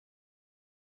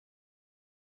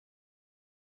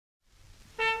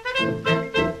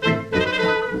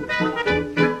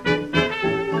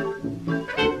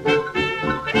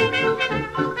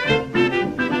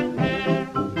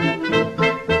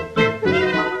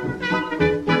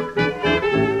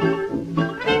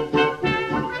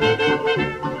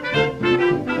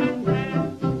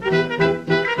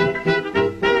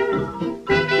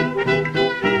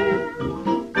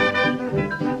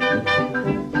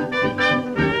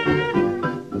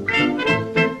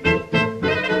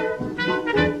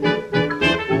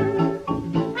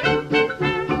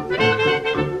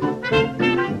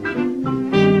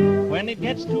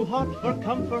want for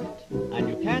comfort, and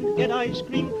you can't get ice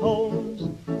cream cones,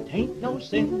 'tain't no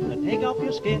sin to take off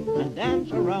your skin and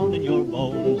dance around in your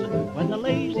bones. When the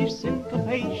lazy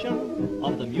syncopation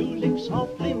of the music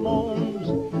softly moans,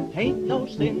 'tain't no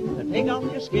sin to take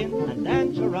off your skin and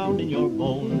dance around in your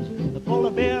bones. The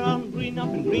polar bear on green up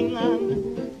in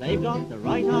Greenland, they've got the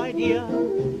right idea.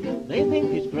 They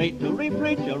think it's great to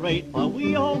refrigerate while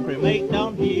we all cremate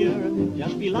down here.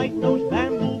 Just be like those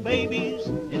bamboo babies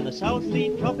in the South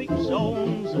Sea tropic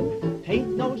zones.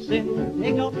 'Tain't no sin to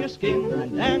take off your skin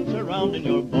and dance around in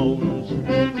your bones.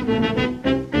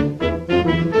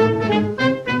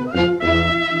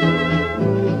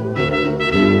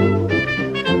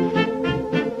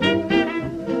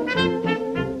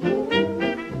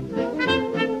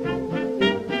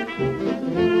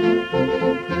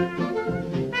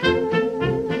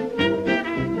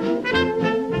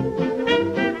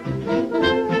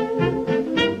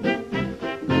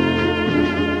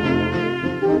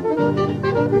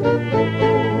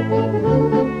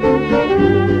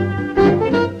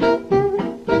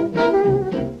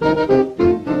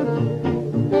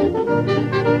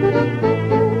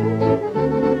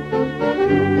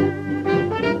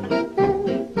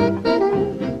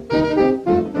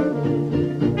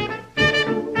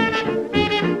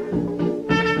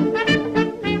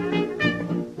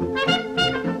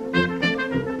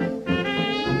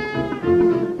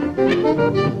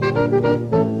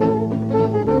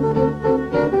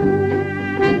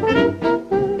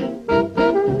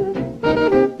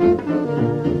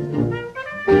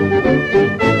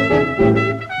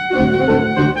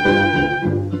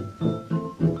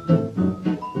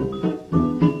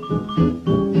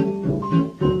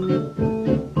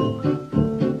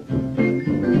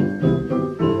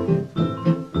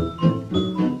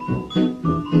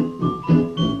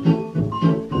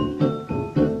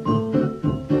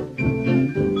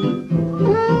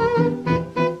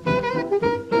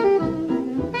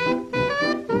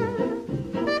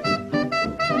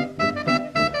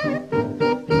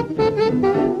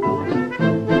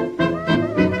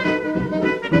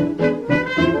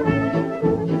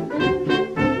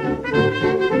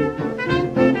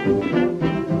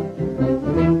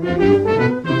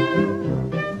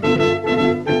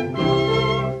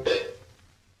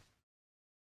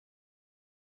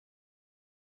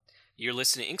 You're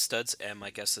listening to Ink Studs, and my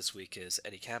guest this week is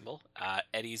Eddie Campbell.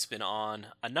 Eddie's been on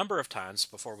a number of times.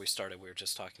 Before we started, we were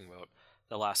just talking about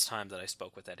the last time that I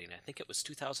spoke with Eddie, and I think it was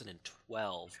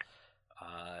 2012,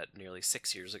 nearly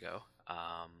 6 years ago.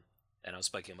 And I was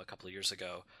bugging him a couple of years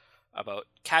ago about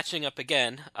catching up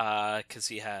again, because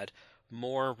he had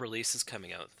more releases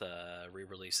coming out, the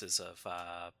re-releases of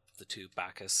the two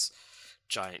Bacchus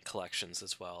Giant collections,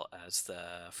 as well as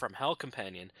the From Hell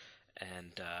Companion.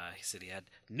 And he said he had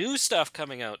new stuff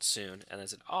coming out soon. And I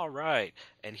said, all right.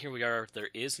 And here we are. There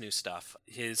is new stuff.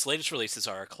 His latest releases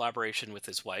are a collaboration with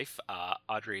his wife,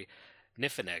 Audrey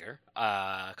Niffenegger,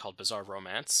 called Bizarre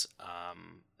Romance. A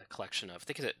collection of, I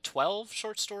think, is it 12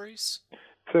 short stories?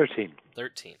 13.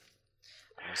 13.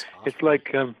 It's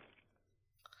like an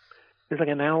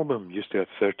album used to have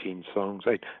 13 songs.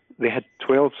 They had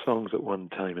 12 songs at one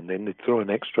time, and then they'd throw an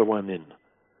extra one in.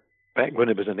 Back when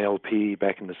it was an LP,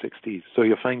 back in the 60s. So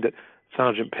you'll find that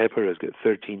Sgt. Pepper has got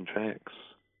 13 tracks.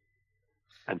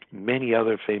 And many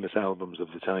other famous albums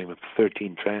of the time have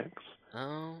 13 tracks.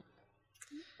 Oh.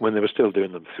 When they were still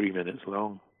doing them 3 minutes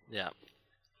long. Yeah.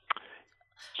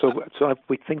 So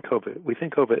we think of it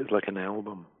as like an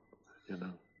album, you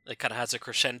know. It kind of has a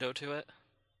crescendo to it?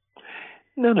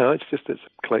 No, it's a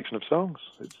collection of songs.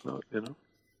 It's not, you know.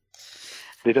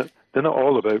 They're not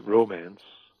all about romance.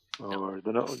 Or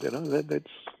they're not, you know,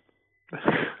 that's...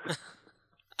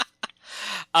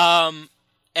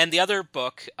 And the other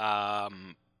book,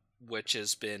 which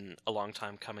has been a long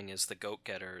time coming, is The Goat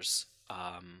Getters.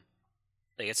 I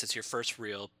guess it's your first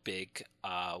real big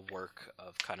work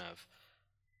of kind of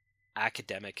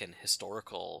academic and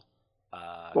historical.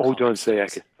 Don't say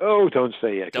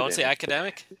academic. Don't say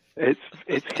academic. It's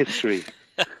history.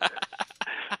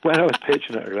 When I was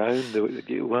pitching it around,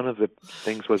 one of the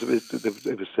things was it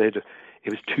was said it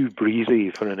was too breezy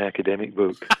for an academic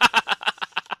book,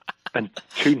 and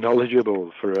too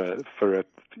knowledgeable for a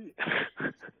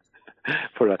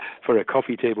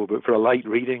coffee table book, for a light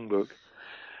reading book.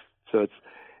 So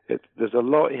there's a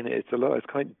lot in it. It's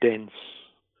quite dense,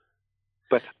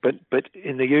 but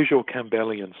in the usual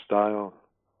Campbellian style.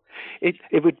 It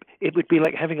would be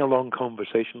like having a long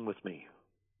conversation with me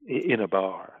in a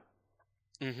bar.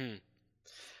 Mm-hmm.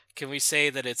 Can we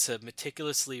say that it's a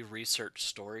meticulously researched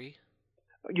story?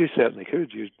 You certainly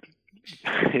could.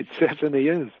 It certainly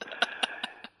is.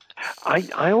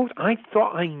 I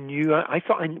thought I knew.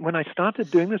 When I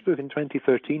started doing this book in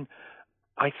 2013,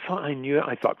 I thought I knew it.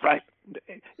 I thought, right,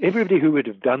 everybody who could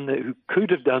have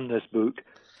done this book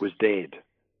was dead.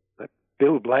 Like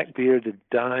Bill Blackbeard had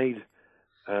died.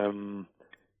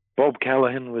 Bob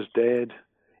Callahan was dead.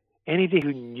 Anybody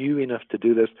who knew enough to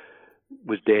do this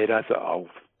was dead. I thought, oh,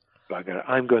 bugger,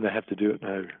 I'm going to have to do it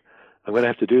now. I'm going to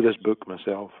have to do this book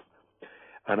myself.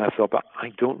 And I thought, but I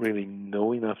don't really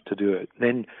know enough to do it.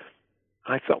 Then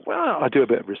I thought, well, I'll do a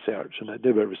bit of research. And I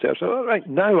did a bit of research. So, all right,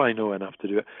 now I know enough to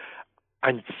do it.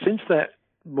 And since that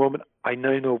moment, I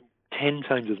now know 10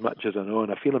 times as much as I know.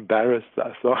 And I feel embarrassed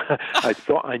that I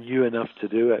thought I knew enough to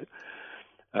do it.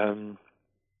 But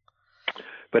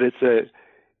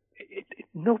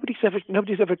nobody's ever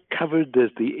covered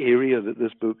the area that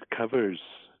this book covers.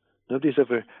 Nobody's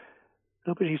ever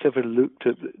looked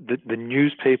at the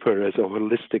newspaper as a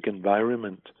holistic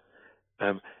environment.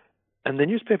 And the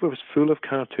newspaper was full of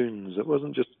cartoons. It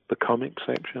wasn't just the comic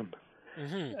section.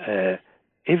 Mm-hmm.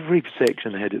 Every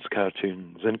section had its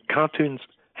cartoons, and cartoons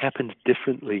happened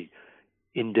differently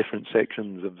in different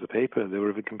sections of the paper. They were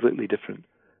of a completely different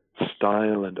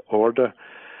style and order.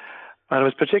 And I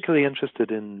was particularly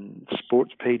interested in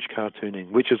sports page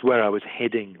cartooning, which is where I was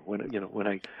heading when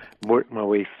I worked my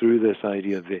way through this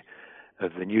idea of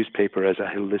the newspaper as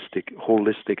a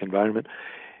holistic environment.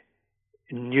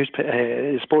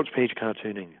 Sports page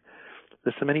cartooning.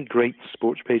 There's so many great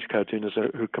sports page cartoonists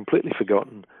who are completely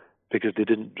forgotten because they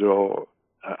didn't draw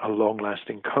a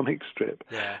long-lasting comic strip.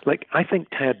 Yeah. Like, I think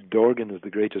Tad Dorgan is the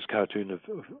greatest cartoonist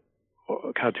of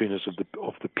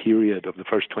the period of the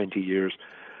first 20 years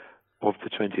of the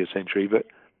 20th century, but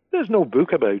there's no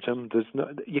book about him.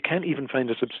 You can't even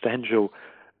find a substantial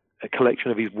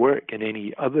collection of his work in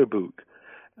any other book.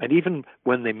 And even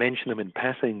when they mention him in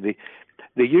passing, they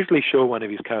usually show one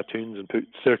of his cartoons and put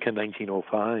circa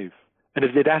 1905. And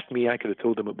if they'd asked me, I could have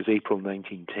told them it was April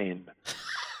 1910.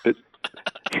 But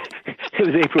it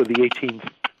was April the 18th,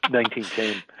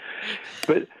 1910.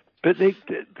 But they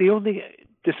only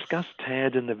discuss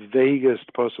Tad in the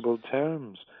vaguest possible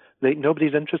terms.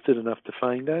 Nobody's interested enough to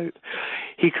find out.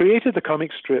 He created the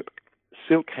comic strip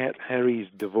Silk Hat Harry's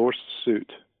Divorce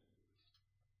Suit.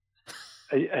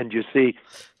 And you see,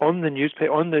 on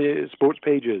the sports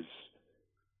pages,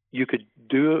 you could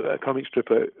do a comic strip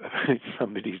about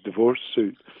somebody's divorce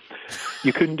suit.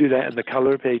 You couldn't do that in the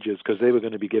color pages because they were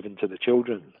going to be given to the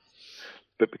children.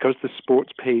 But because the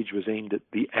sports page was aimed at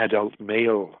the adult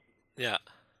male, yeah,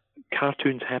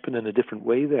 cartoons happen in a different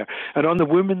way there. And on the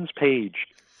women's page,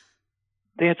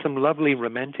 they had some lovely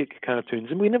romantic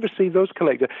cartoons, and we never see those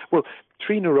collected. Well,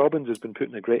 Trina Robbins has been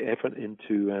putting a great effort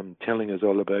into telling us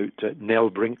all about Nell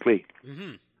Brinkley.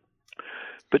 Mm-hmm.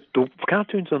 But the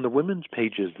cartoons on the women's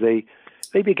pages, they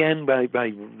began by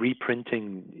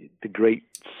reprinting the great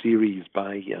series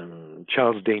by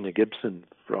Charles Dana Gibson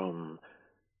from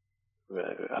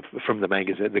the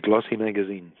magazine, the glossy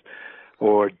magazines,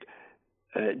 or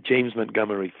James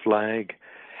Montgomery Flagg.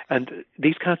 And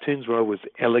these cartoons were always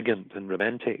elegant and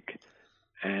romantic.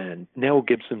 And Nell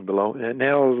Brinkley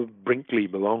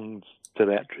belongs to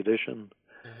that tradition.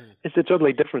 Mm-hmm. It's a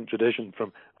totally different tradition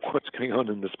from what's going on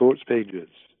in the sports pages.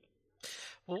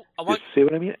 Well, see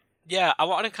what I mean? Yeah, I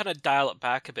want to kind of dial it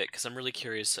back a bit because I'm really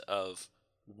curious of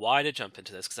why to jump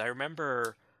into this. Because I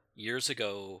remember years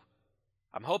ago,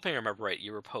 I'm hoping I remember right,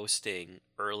 you were posting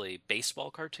early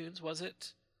baseball cartoons, was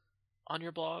it, on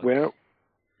your blog? Well,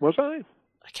 was I?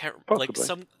 I can't.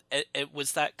 Possibly. It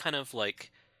was that kind of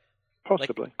like.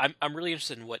 Possibly. Like, I'm really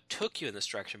interested in what took you in this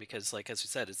direction because, like as you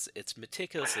said, it's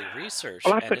meticulously researched.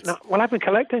 Well, I've been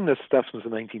collecting this stuff since the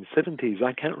 1970s.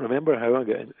 I can't remember how I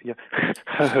get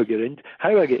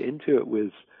into it.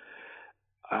 Was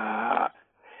I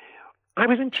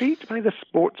was intrigued by the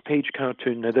sports page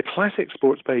cartoon. Now, the classic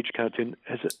sports page cartoon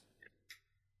is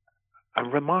a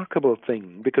remarkable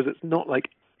thing because it's not like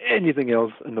anything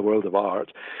else in the world of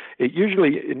art. It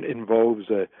usually involves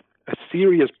a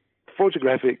serious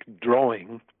photographic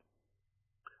drawing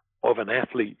of an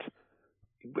athlete,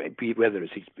 whether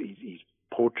it's his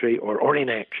portrait or in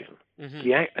action. Mm-hmm.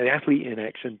 The athlete in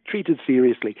action, treated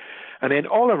seriously. And then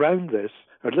all around this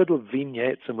are little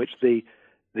vignettes in which they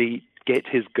get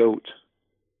his goat.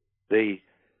 They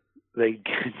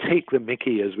take the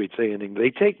Mickey, as we'd say in England.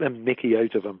 They take the Mickey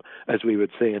out of him, as we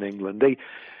would say in England.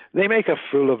 They make a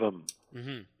fool of him.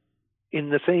 Mm-hmm. In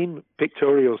the same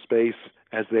pictorial space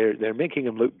as they're making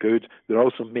him look good, they're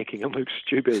also making him look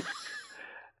stupid.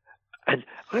 And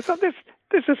I thought this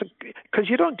is because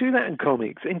you don't do that in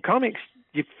comics. In comics,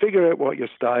 you figure out what your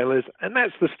style is, and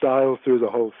that's the style through the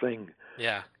whole thing.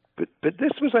 Yeah. But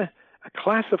this was a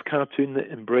class of cartoon that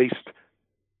embraced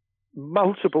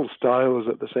multiple styles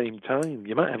at the same time.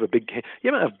 You might have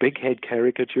big head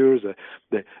caricatures,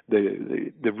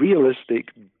 the realistic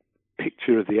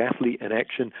picture of the athlete in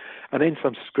action, and then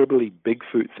some scribbly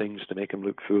Bigfoot things to make him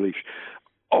look foolish.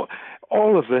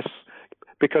 All of this,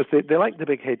 because they like the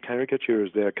big head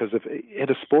caricatures there, because if at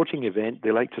a sporting event,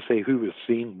 they like to say who was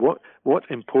seen, what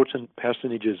important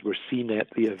personages were seen at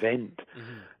the event.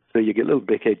 Mm-hmm. So you get little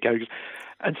big head characters.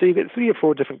 And so you get 3 or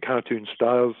 4 different cartoon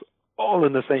styles, all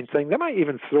in the same thing. They might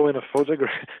even throw in a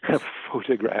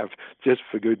photograph just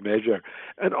for good measure.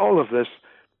 And all of this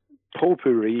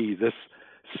potpourri, this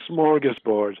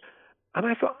smorgasbord. And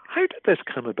I thought, how did this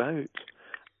come about?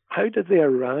 How did they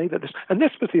arrive at this? And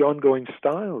this was the ongoing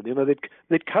style. You know,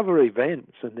 they'd cover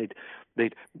events, and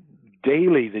they'd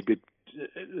daily they'd be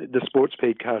the sports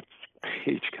page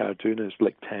cartoonists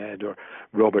like Tad or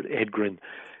Robert Edgren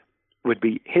would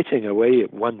be hitting away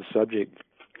at one subject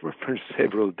for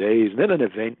several days. And then an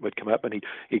event would come up, and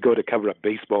he'd go to cover a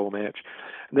baseball match,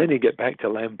 and then he'd get back to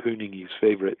lampooning his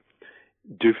favorite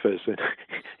doofus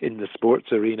in the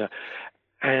sports arena.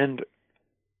 And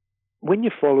when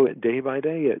you follow it day by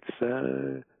day, it's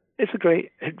a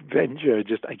great adventure.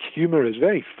 Just humor is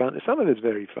very fun. Some of it's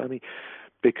very funny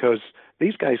because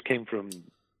these guys came from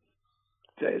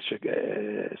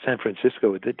San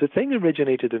Francisco. The thing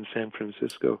originated in San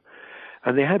Francisco,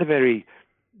 and they had a very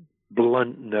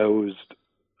blunt-nosed,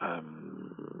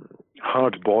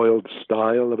 hard-boiled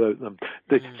style about them.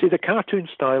 See, the cartoon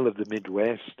style of the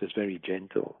Midwest is very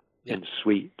gentle and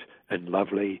sweet and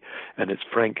lovely, and it's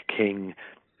Frank King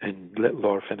and Little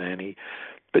Orphan Annie.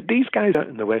 But these guys out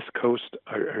in the West Coast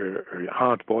are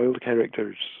hard-boiled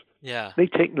characters. Yeah. They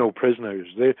take no prisoners.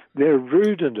 They're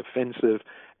rude and offensive,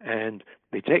 and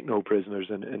they take no prisoners,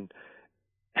 and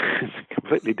it's a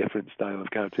completely different style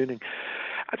of cartooning.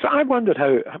 So I wondered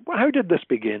how did this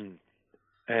begin?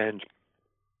 And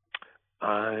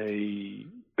I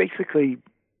basically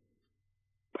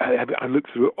I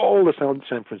looked through all the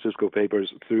San Francisco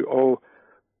papers, through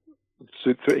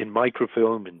in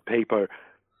microfilm and paper,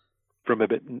 from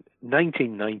about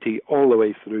 1990 all the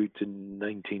way through to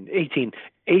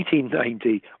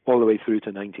 1890 all the way through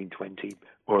to 1920,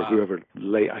 or whoever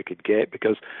late I could get,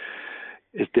 because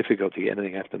it's difficult to get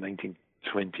anything after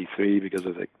 1923 because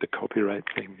of the copyright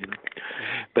thing, you know.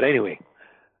 But anyway,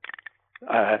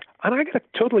 and I get a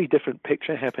totally different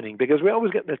picture happening, because we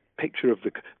always get the picture of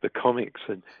the comics,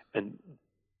 and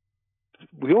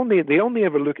they only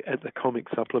ever look at the comic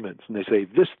supplements, and they say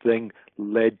this thing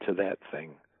led to that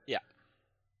thing. Yeah.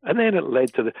 And then it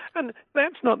led to and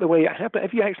that's not the way it happened.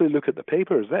 If you actually look at the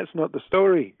papers, that's not the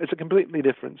story. It's a completely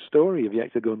different story if you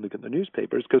actually go and look at the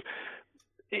newspapers, because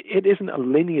it isn't a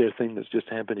linear thing that's just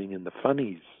happening in the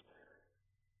funnies.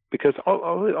 Because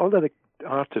all of the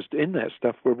artists in that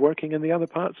stuff were working in the other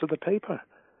parts of the paper.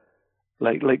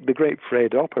 Like the great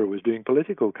Fred Opper was doing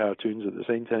political cartoons at the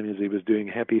same time as he was doing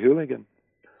Happy Hooligan.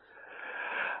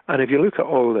 And if you look at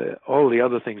all the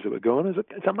other things that were going on,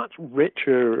 it's a much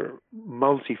richer,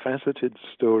 multifaceted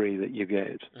story that you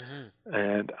get. Mm-hmm.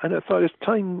 And I thought it's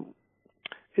time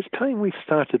we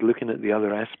started looking at the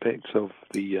other aspects of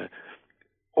the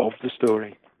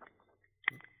story.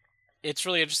 It's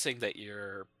really interesting that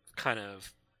you're kind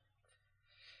of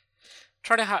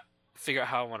trying to figure out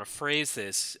how I want to phrase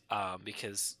this,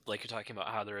 because like you're talking about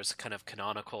how there is a kind of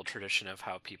canonical tradition of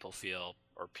how people feel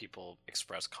or people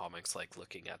express comics, like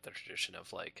looking at the tradition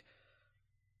of like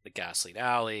the Gasoline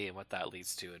Alley and what that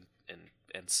leads to,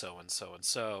 and so and so and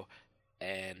so.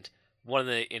 And one of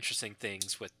the interesting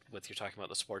things with you're talking about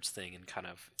the sports thing, and kind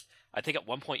of, I think at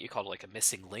one point you called it like a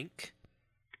missing link.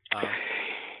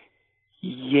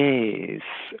 Yes,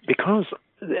 because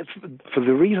for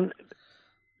the reason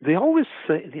they always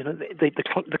say, you know,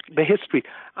 the history.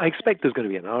 I expect there's going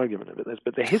to be an argument about this,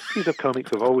 but the histories of comics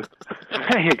have always.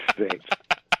 I expect.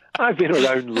 I've been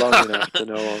around long enough to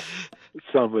know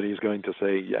somebody's going to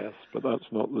say yes, but that's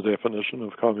not the definition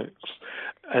of comics,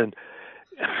 and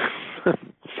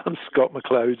some Scott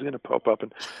McCloud's going to pop up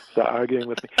and start arguing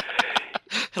with me.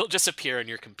 It'll just appear on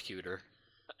your computer.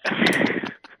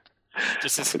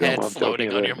 Just his head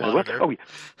floating on your monitor. Oh, yeah.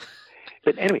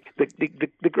 But anyway,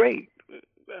 the great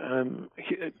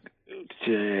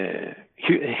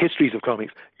histories of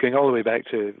comics, going all the way back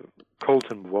to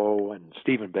Colton Waugh and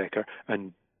Stephen Becker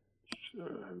and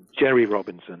Jerry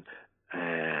Robinson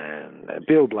and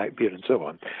Bill Blackbeard and so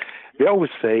on. They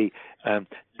always say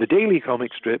the daily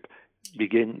comic strip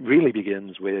really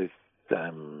begins with,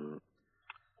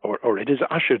 or it is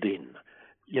ushered in.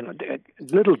 You know,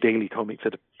 little daily comics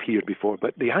had appeared before,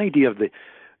 but the idea of the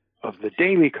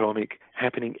daily comic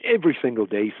happening every single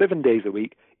day, 7 days a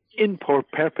week, in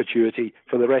perpetuity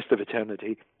for the rest of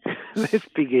eternity. This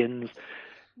begins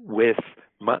with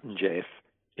Mutt and Jeff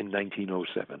in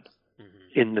 1907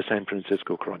 in the San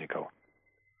Francisco Chronicle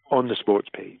on the sports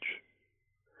page.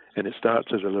 And it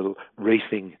starts as a little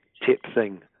racing tip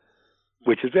thing,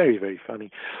 which is very, very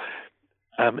funny.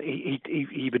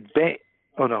 He would bet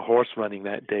on a horse running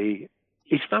that day.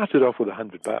 He started off with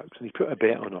 $100, and he put a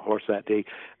bet on a horse that day.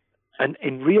 And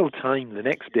in real time, the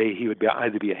next day, he would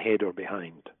either be ahead or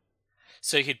behind.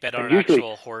 So he'd bet on an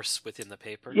actual horse within the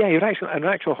paper? Yeah, an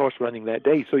actual horse running that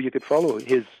day, so you could follow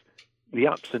the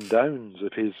ups and downs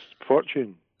of his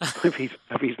fortune, of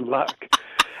his luck.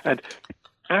 And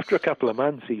after a couple of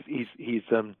months, he's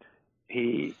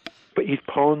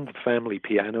pawned the family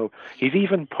piano. He's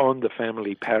even pawned the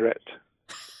family parrot.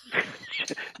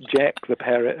 Jack the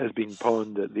parrot has been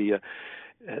pawned at the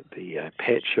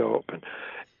pet shop and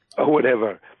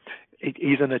whatever.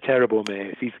 He's in a terrible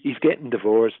mess. He's getting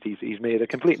divorced. He's made a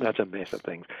complete and utter mess of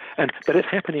things. But it's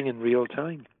happening in real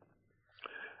time.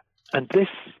 And this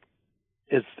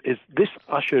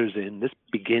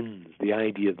begins the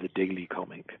idea of the daily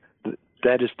comic.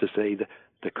 That is to say,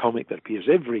 the comic that appears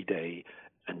every day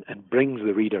and brings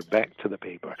the reader back to the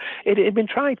paper. It had been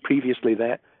tried previously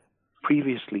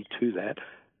to that,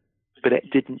 but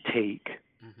it didn't take.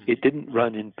 It didn't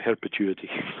run in perpetuity,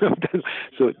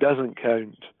 so it doesn't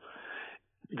count.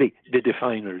 The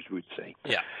definers would say.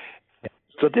 Yeah.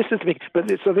 So this is the big.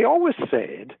 So they always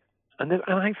said, and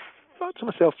I thought to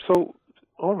myself, so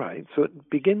all right, so it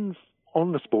begins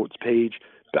on the sports page,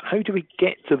 but how do we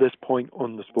get to this point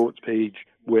on the sports page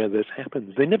where this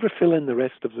happens? They never fill in the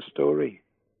rest of the story,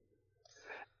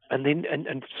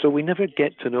 and so we never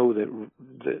get to know that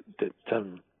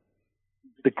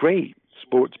the great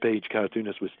sports page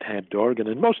cartoonist was Tad Dorgan,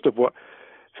 and most of what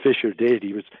Fisher did,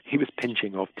 he was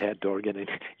pinching off Tad Dorgan, and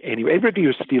anyway, everybody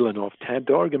was stealing off Tad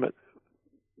Dorgan, but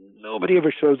nobody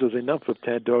ever shows us enough of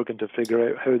Tad Dorgan to figure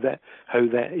out how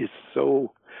that is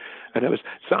so. And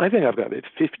so I think I've got about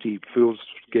 50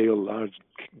 full-scale large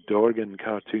Dorgan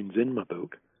cartoons in my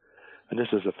book, and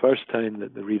this is the first time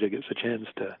that the reader gets a chance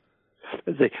to,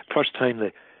 the first time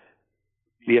the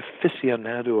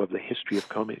aficionado of the history of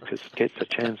comics gets a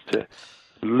chance to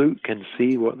look and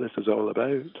see what this is all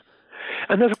about.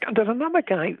 And there's another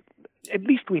guy, at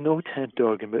least we know Tad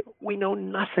Dorgan, but we know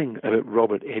nothing about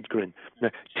Robert Edgren.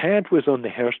 Now, Tad was on the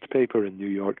Hearst paper in New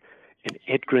York, and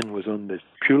Edgren was on the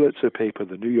Pulitzer paper,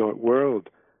 the New York World.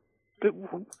 But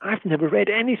I've never read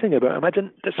anything about him. I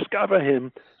didn't discover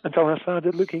him until I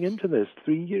started looking into this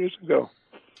 3 years ago.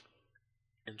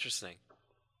 Interesting.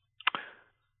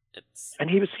 And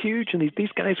he was huge, and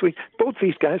both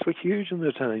these guys were huge in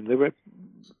their time. They were,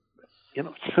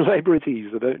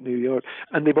 celebrities about New York,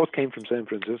 and they both came from San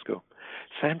Francisco.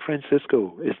 San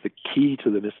Francisco is the key to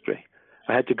the mystery.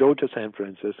 I had to go to San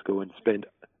Francisco and spend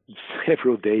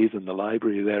several days in the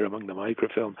library there among the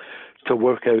microfilm to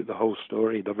work out the whole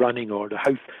story, the running order,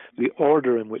 the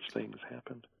order in which things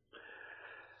happened.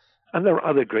 And there are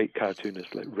other great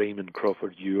cartoonists like Raymond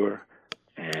Crawford Ewer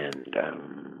and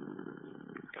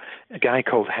a guy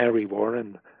called Harry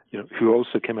Warren, who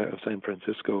also came out of San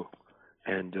Francisco,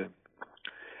 and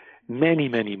many,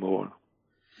 many more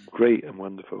great and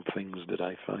wonderful things that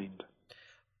I find.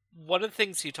 One of the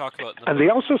things you talk about, and they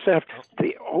also serve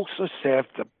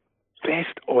the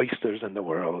best oysters in the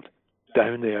world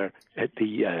down there at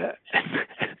the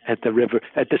at the river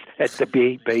at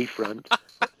the bay front,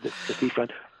 the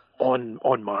seafront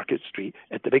on Market Street,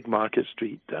 at the big Market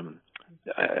Street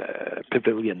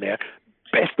pavilion there.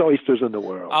 Best oysters in the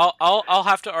world. I'll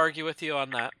have to argue with you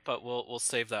on that, but we'll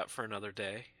save that for another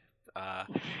day.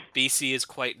 BC is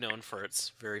quite known for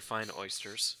its very fine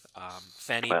oysters.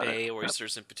 Fanny Bay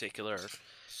oysters in particular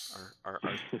are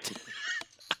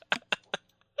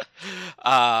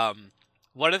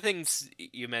one of the things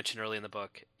you mentioned early in the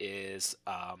book is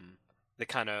the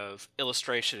kind of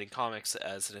illustration in comics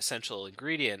as an essential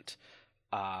ingredient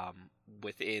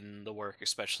within the work,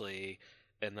 especially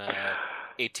in the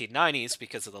 1890s,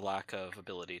 because of the lack of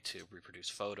ability to reproduce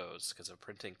photos because of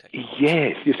printing technology.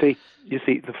 Yes, you see,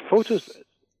 the photos,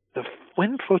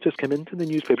 when photos came into the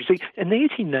newspaper, in the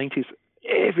 1890s,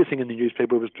 everything in the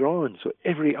newspaper was drawn, so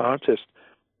every artist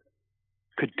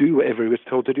could do whatever he was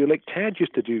told to do. Like Tad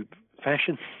used to do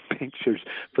fashion pictures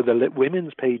for the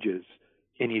women's pages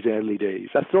in his early days.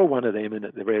 I throw one of them in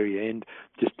at the very end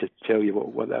just to tell you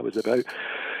what that was about.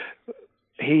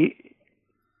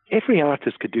 Every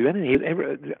artist could do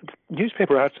anything.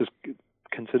 Newspaper artists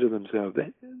consider themselves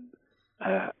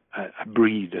a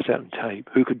breed, a certain type,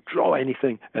 who could draw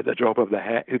anything at the drop of the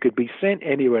hat, who could be sent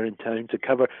anywhere in town to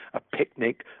cover a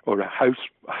picnic or a house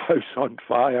on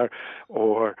fire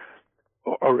or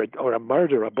or a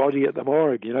murder, a body at the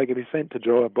morgue. You know, I could be sent to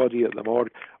draw a body at the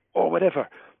morgue, or whatever.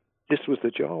 This was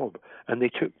the job, and they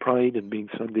took pride in being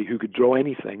somebody who could draw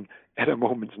anything at a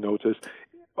moment's notice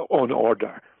on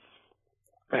order.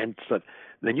 And so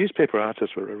the newspaper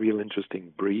artists were a real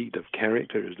interesting breed of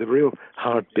characters. They were real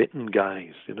hard-bitten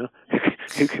guys, you know,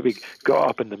 who could be got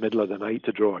up in the middle of the night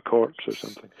to draw a corpse or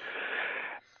something.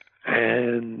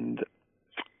 And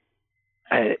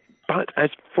but as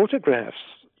photographs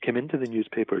came into the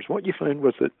newspapers, what you found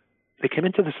was that they came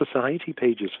into the society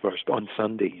pages first on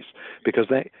Sundays, because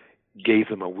that gave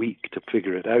them a week to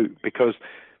figure it out, because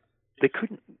they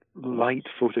couldn't light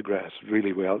photographs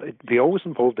really well. They always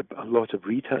involved a lot of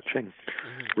retouching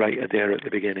right there at the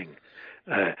beginning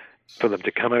for them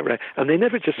to come out right. And they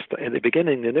never just, at the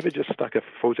beginning, they never just stuck a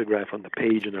photograph on the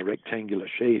page in a rectangular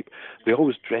shape. They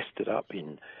always dressed it up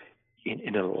in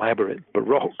elaborate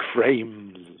Baroque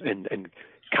frames and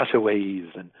cutaways,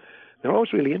 and they're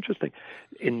always really interesting.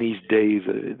 In these days,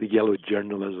 the yellow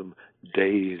journalism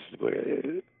days,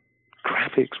 where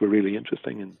graphics were really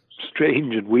interesting and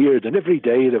strange and weird, and every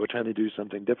day they were trying to do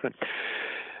something different.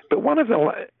 But one of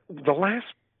the last,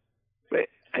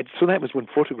 so that was when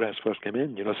photographs first came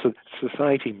in, you know, so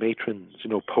society matrons, you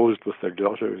know, posed with their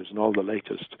daughters and all the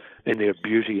latest in their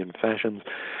beauty and fashions.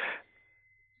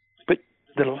 But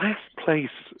the last place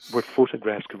where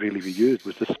photographs could really be used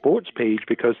was the sports page,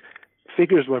 because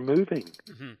figures were moving.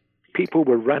 Mm-hmm. People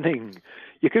were running.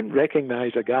 You couldn't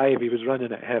recognize a guy if he was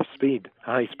running at high speed.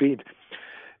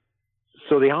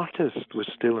 So the artist was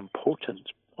still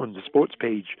important on the sports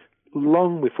page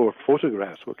long before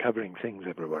photographs were covering things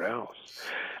everywhere else.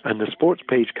 And the sports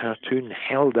page cartoon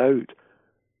held out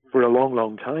for a long,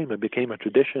 long time and became a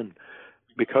tradition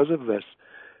because of this,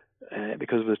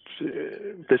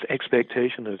 this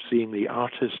expectation of seeing the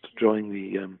artist drawing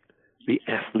the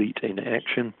athlete in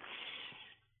action.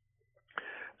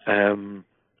 And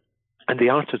the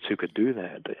artists who could do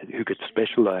that, who could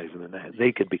specialize in that,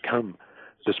 they could become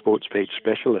the sports page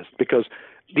specialist, because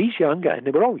these young guys, and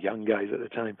they were all young guys at the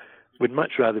time, would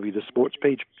much rather be the sports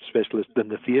page specialist than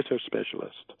the theater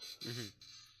specialist. Mm-hmm.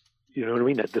 You know what I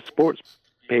mean? The sports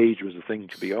page was the thing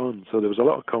to be on, so there was a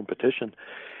lot of competition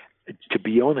to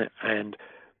be on it, and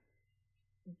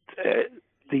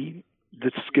the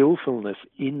skillfulness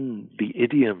in the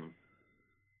idiom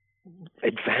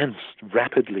advanced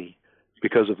rapidly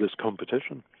because of this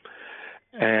competition.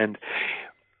 And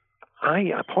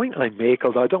a point I make,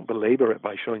 although I don't belabor it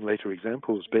by showing later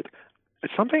examples, but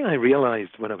it's something I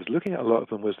realized when I was looking at a lot of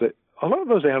them, was that a lot of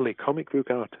those early comic book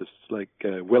artists like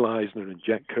Will Eisner and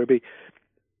Jack Kirby,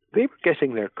 they were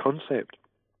getting their concept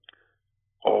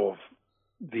of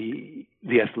the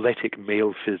athletic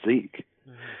male physique.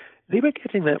 Mm-hmm. They were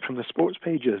getting that from the sports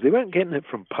pages. They weren't getting it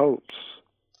from pulps.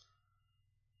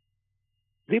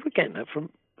 They were getting it from...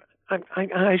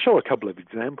 I show a couple of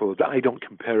examples. I don't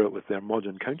compare it with their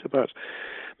modern counterparts,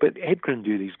 but Edgren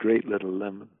do these great little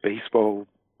baseball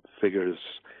figures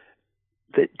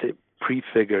that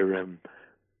prefigure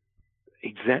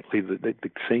exactly the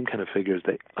same kind of figures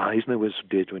that Eisner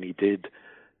did when he did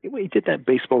that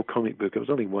baseball comic book. It was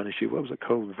only one issue. What was it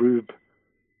called? Rube?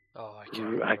 Oh, I can't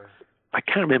remember. I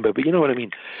can't remember, but you know what I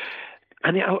mean.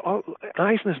 And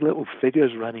Eisner's little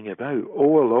figures running about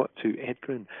owe a lot to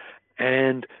Edgren.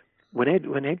 And when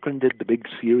Edgren did the big,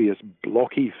 serious,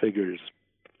 blocky figures,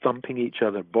 thumping each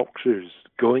other, boxers,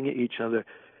 going at each other,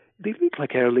 they looked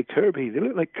like early Kirby. They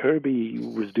looked like Kirby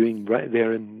was doing right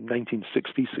there in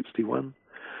 1960, 61.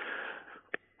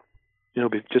 You know,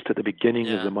 just at the beginning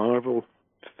of the Marvel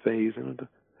phase.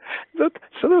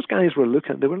 So those guys were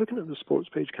looking at the sports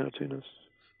page cartoonists.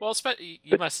 Well,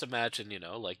 you must imagine, you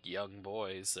know, like young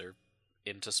boys, they're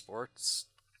into sports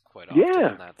quite often.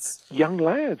 Yeah, that's young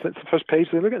lads. That's the first page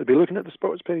they look at. They'd be looking at the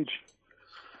sports page.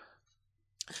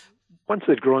 Once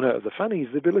they'd grown out of the funnies,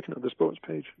 they'd be looking at the sports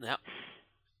page. Yeah.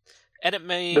 And it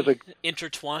may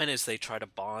intertwine as they try to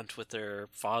bond with their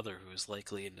father, who's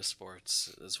likely into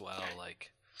sports as well. Like,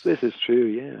 this is true,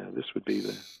 yeah. This would be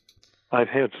I've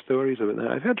heard stories about that.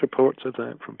 I've heard reports of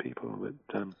that from people, but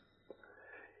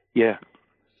yeah.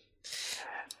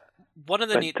 One of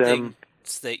the neat things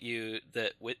that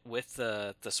with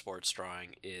the sports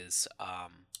drawing is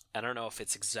I don't know if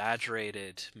it's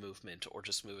exaggerated movement or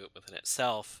just movement within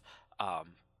itself.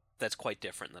 That's quite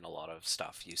different than a lot of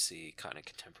stuff you see kind of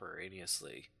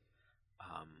contemporaneously.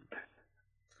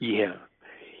 Yeah,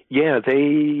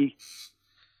 they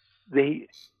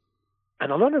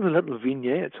and a lot of the little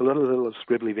vignettes, a lot of the little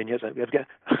scribbly vignettes. I've got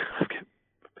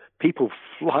people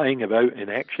flying about in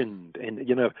action, and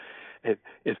you know, if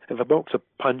a boxer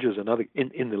punches another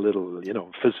in the little, you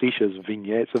know, facetious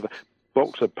vignettes of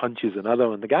boxer punches another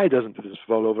one. The guy doesn't just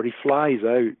fall over. He flies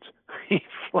out. He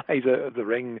flies out of the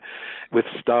ring with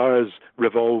stars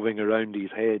revolving around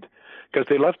his head. Because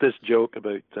they love this joke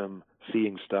about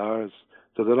seeing stars.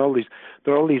 So there are all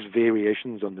these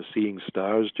variations on the seeing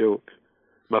stars joke.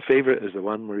 My favorite is the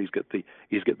one where he's got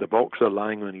the boxer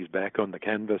lying on his back on the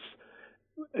canvas,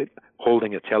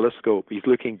 holding a telescope. He's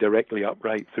looking directly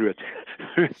upright through a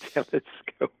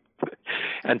telescope,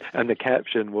 and the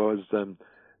caption was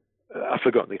I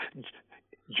forgot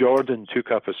Jordan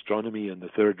took up astronomy in the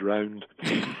third round.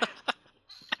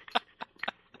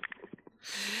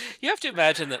 You have to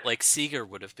imagine that like Seeger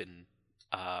would have been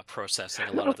processing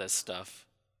a lot of this stuff.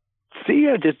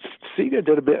 Seeger did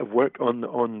a bit of work on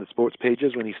the sports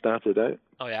pages when he started out.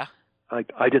 Oh yeah.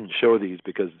 I didn't show these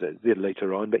because they're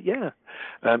later on, but yeah.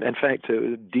 In fact,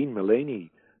 Dean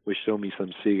Mullaney was showing me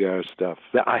some Seeger stuff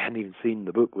that I hadn't even seen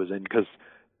the book was in, because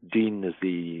Dean is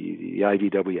the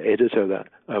IDW editor that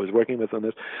I was working with on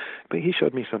this. But he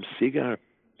showed me some Seeger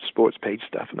sports page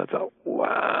stuff, and I thought,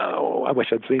 wow, I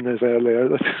wish I'd seen this earlier.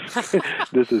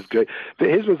 This is great. But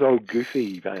his was all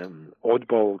goofy,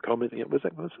 oddball comedy. It was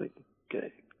like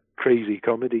crazy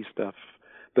comedy stuff,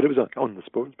 but it was on the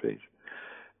sports page.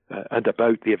 And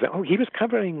about the event. Oh, he was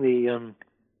covering the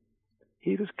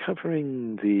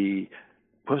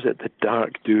what was it? The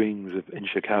dark doings in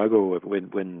Chicago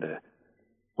when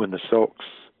the Sox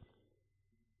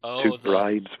took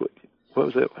bribes. What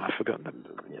was it? I've forgotten.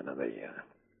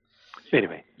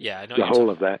 Anyway, yeah, I know the whole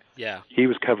of that. Yeah, he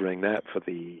was covering that for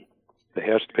the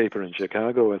Hearst paper in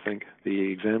Chicago, I think, the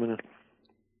Examiner.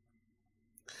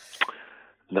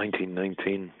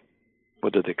 1919.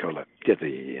 What did they call it?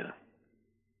 Yeah,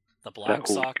 the Black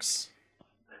Sox.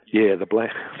 Yeah, the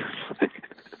Black.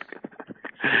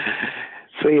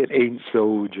 Say it ain't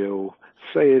so, Joe.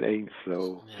 Say it ain't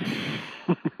so.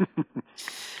 Yeah.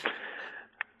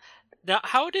 Now,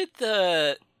 how did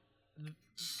it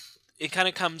kind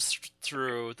of comes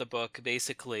through the book,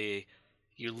 basically,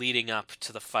 you're leading up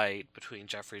to the fight between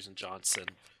Jeffries and Johnson.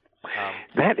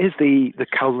 That is the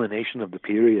culmination of the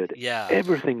period. Yeah.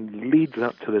 Everything leads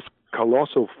up to this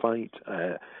colossal fight,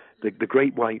 the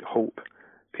Great White Hope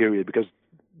period, because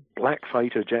black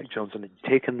fighter Jack Johnson had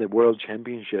taken the world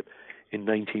championship in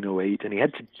 1908, and he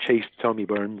had to chase Tommy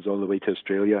Burns all the way to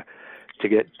Australia to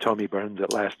get Tommy Burns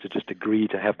at last to just agree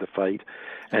to have the fight.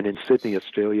 And in Sydney,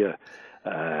 Australia,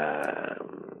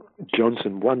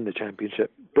 Johnson won the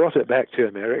championship, brought it back to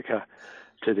America,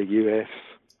 to the U.S.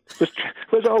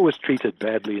 Was always treated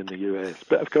badly in the U.S.,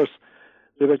 but of course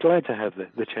they were glad to have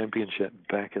the championship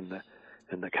back in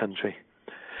the country.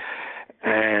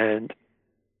 And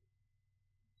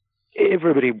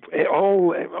everybody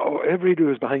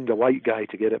was behind the white guy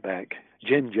to get it back.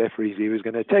 Jim Jeffries, he was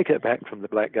going to take it back from the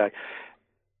black guy.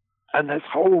 And this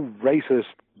whole racist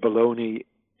baloney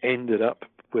ended up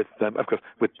with, of course,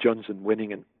 with Johnson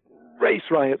winning, and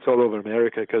race riots all over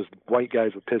America because white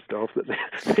guys were pissed off that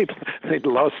they'd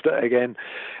lost it again.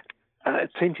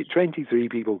 23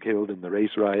 people killed in the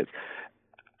race riots.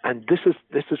 And this is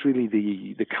really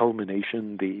the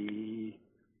culmination, the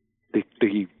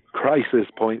crisis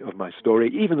point of my story,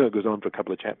 even though it goes on for a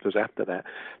couple of chapters after that.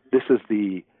 This is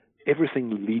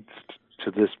everything leads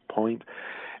to this point,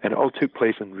 and it all took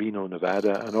place in Reno,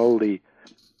 Nevada, and all the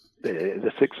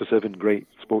 6 or 7 great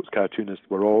sports cartoonists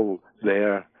were all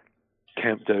there,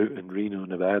 camped out in Reno,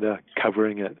 Nevada,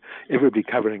 covering it.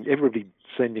 Everybody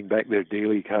sending back their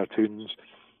daily cartoons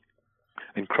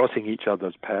and crossing each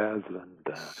other's paths,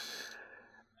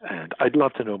 and I'd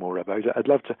love to know more about it.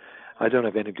 I don't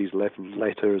have anybody's left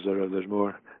letters, or there's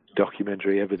more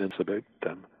documentary evidence about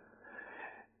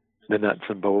the nuts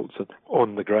and bolts and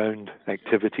on the ground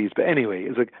activities. But anyway,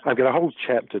 I've got a whole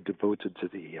chapter devoted to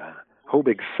the whole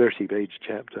big 30-page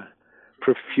chapter,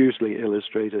 profusely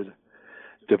illustrated,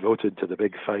 devoted to the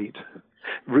big fight.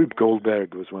 Rube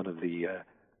Goldberg was one of the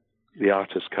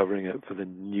artists covering it for the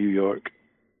New York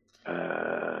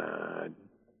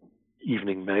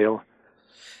Evening Mail.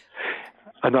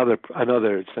 Another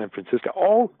San Francisco.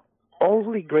 All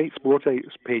the great sports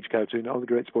page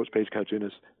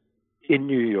cartoonists in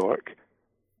New York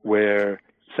were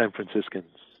San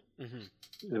Franciscans.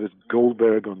 Mm-hmm. There was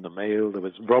Goldberg on the Mail. There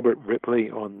was Robert Ripley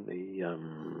on the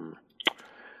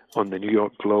New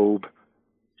York Globe.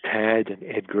 Tad and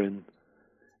Edgren.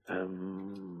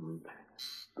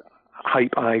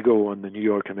 Hype Igo on the New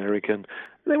York American.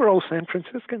 They were all San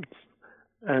Franciscans,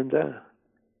 and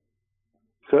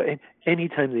so any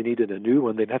time they needed a new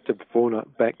one, they'd have to phone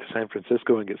up back to San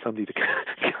Francisco and get somebody to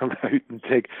come out and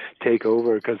take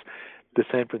over, because the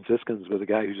San Franciscans were the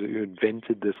guys who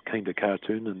invented this kind of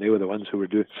cartoon, and they were the ones who were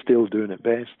still doing it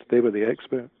best. They were the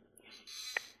experts.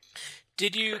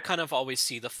 Did you kind of always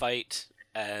see the fight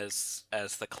as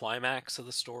the climax of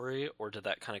the story, or did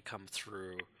that kind of come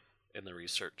through in the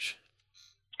research?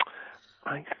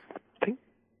 I think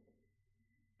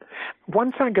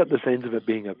once I got the sense of it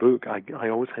being a book, I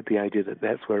always had the idea that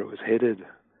that's where it was headed.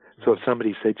 So if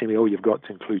somebody said to me, "Oh, you've got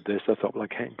to include this," I thought, "Well, I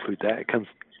can't include that. It comes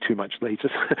too much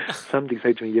later." Somebody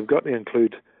said to me, "You've got to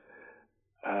include."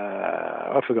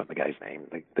 I've forgotten the guy's name.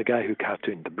 The guy who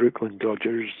cartooned the Brooklyn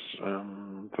Dodgers.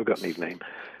 Forgotten his name.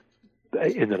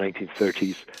 In the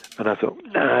 1930s, and I thought,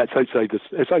 nah, it's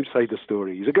outside the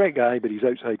story. He's a great guy, but he's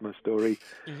outside my story.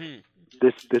 Mm-hmm.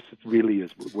 This really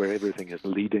is where everything is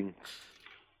leading.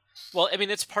 Well, I mean,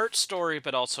 it's part story,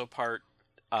 but also part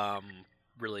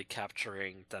really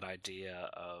capturing that idea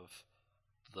of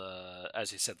the,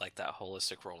 as you said, like that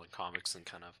holistic role in comics and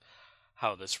kind of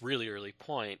how this really early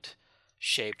point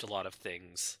shaped a lot of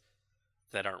things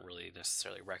that aren't really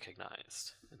necessarily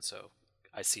recognized. And so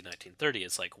I see 1930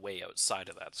 as like way outside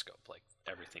of that scope, like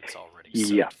everything's already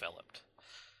so developed.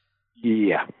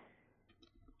 Yeah.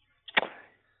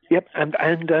 Yep, and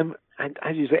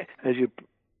as you say, as you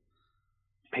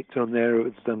picked on there, it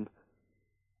was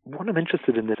what I'm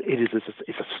interested in.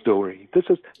 It's a story. This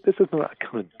is not a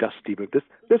kind of dusty book.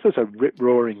 This is a rip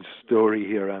roaring story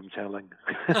here. I'm telling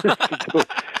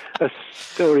a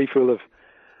story full of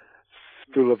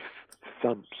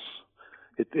thumps.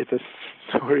 It's a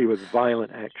story with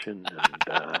violent action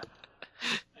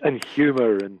and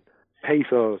humor and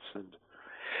pathos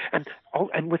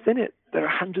and within it there are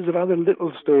hundreds of other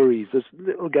little stories. There's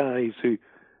little guys whose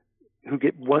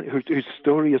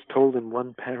story is told in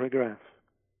one paragraph.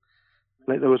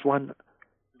 Like there was one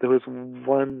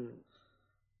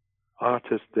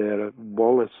artist there,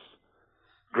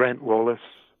 Grant Wallace,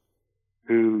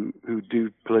 who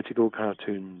do political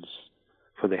cartoons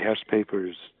for the Hearst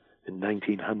papers in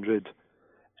 1900,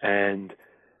 and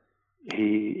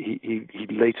he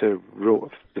later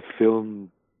wrote a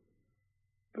film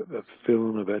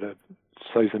about a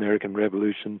South American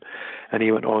revolution, and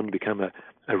he went on to become a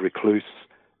recluse.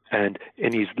 And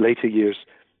in his later years,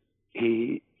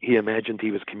 he imagined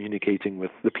he was communicating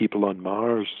with the people on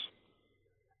Mars,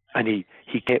 and he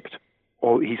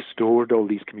stored all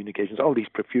these communications, all these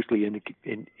profusely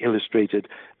illustrated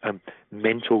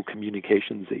mental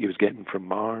communications that he was getting from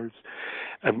Mars.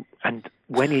 And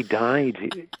when he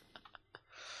died,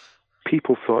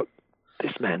 people thought,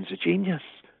 this man's a genius.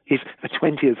 He's a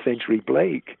 20th century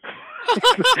Blake.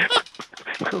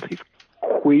 All these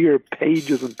queer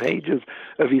pages and pages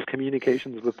of his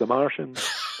communications with the Martians.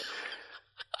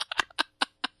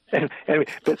 Anyway,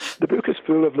 but the book is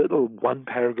full of little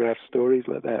one-paragraph stories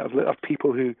like that, of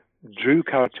people who drew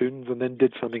cartoons and then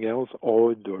did something else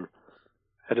odd or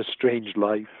had a strange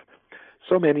life.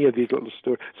 So many of these little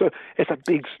stories. So it's a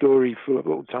big story full of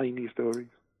little tiny stories.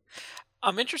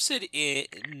 I'm interested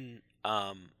in,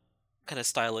 kind of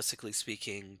stylistically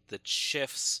speaking, the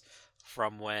shifts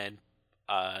from when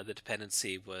the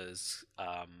dependency was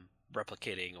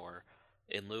replicating or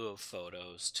in lieu of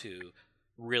photos to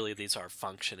really these are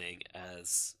functioning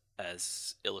as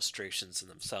illustrations in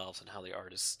themselves, and how the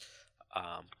artists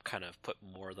kind of put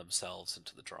more of themselves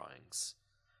into the drawings.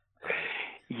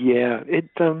 Yeah, it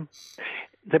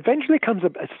eventually comes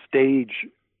up a stage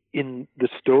in the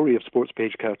story of sports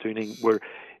page cartooning where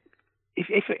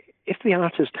if the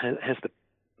artist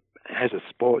has a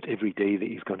spot every day that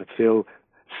he's going to fill,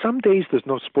 some days there's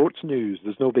no sports news,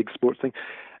 there's no big sports thing,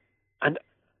 and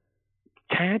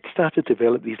Tad started to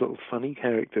develop these little funny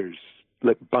characters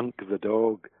like Bunk the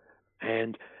dog,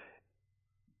 and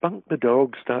Bunk the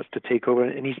dog starts to take over,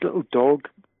 and these little dog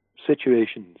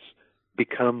situations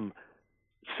become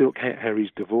Silk Hat Harry's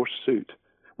divorce suit,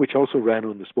 which also ran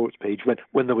on the sports page.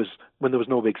 When there was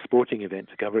no big sporting event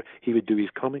to cover, he would do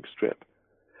his comic strip.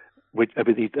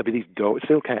 About these dogs.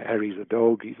 Silk Hat Harry's a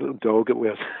dog. He's a little dog that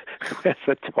wears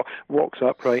a top, walks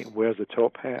upright and wears a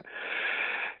top hat,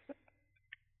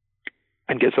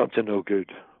 and gets up to no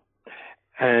good.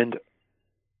 And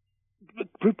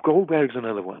Rube Goldberg's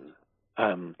another one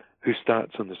who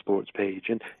starts on the sports page,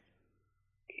 and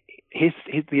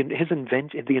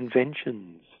the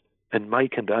inventions and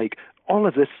Mike and Ike, all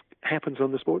of this happens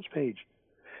on the sports page.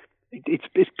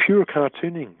 It's pure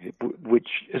cartooning,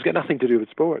 which has got nothing to do with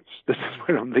sports. This is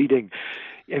where I'm leading.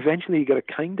 Eventually, you get a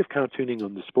kind of cartooning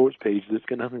on the sports page that's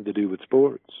got nothing to do with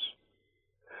sports.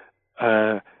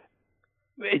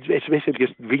 It's basically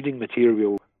just reading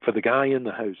material for the guy in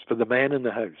the house, for the man in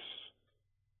the house.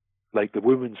 Like the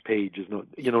women's page is not,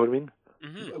 you know what I mean?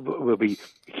 Mm-hmm. Will be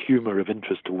humor of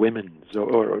interest to women's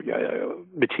or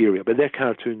material, but their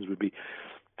cartoons would be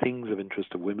things of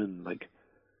interest to women, like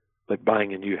like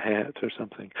buying a new hat or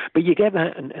something. But you get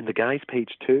that in the guys'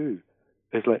 page too.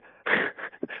 It's like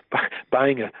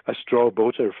buying a straw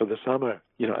boater for the summer,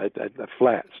 a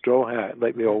flat straw hat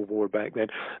like they all wore back then.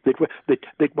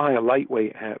 They'd buy a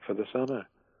lightweight hat for the summer.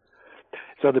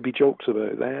 So there'd be jokes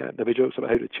about that. There'd be jokes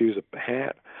about how to choose a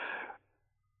hat,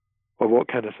 or what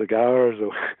kind of cigars,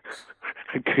 or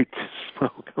good to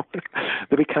smoke.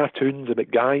 There'd be cartoons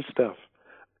about guy stuff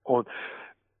on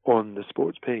the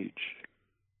sports page.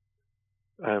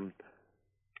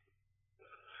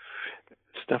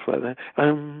 Stuff like that.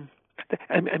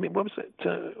 I mean, what was it?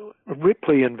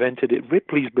 Ripley invented it.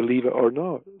 Ripley's Believe It or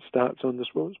Not starts on the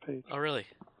sports page. Oh, really?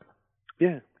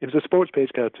 Yeah, it was a sports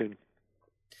page cartoon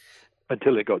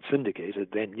until it got syndicated.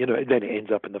 Then then it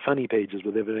ends up in the funny pages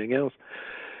with everything else.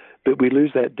 But we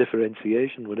lose that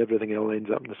differentiation when everything all ends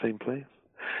up in the same place.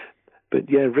 But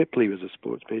yeah, Ripley was a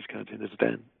sports page cartoon, as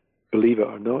then. Believe It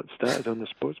or Not started on the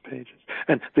sports pages.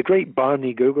 And the great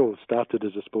Barney Google started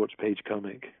as a sports page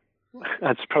comic.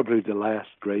 That's probably the last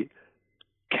great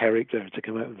character to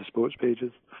come out of the sports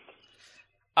pages.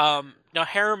 Now,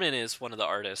 Harriman is one of the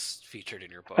artists featured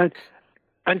in your book.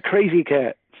 And Crazy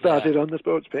Cat started on the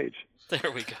sports page.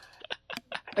 There we go.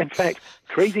 In fact,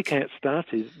 Crazy Cat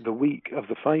started the week of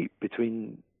the fight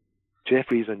between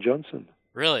Jeffries and Johnson.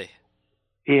 Really?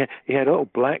 He had a little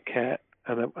black cat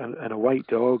and a white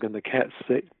dog, and the cat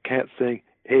saying,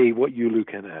 "Hey, what you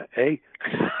looking at, eh?"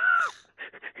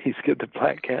 He's got the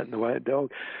black cat and the white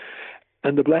dog,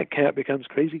 and the black cat becomes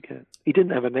Crazy Cat. He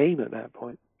didn't have a name at that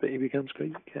point, but he becomes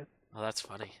Crazy Cat. Oh, that's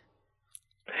funny.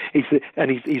 He's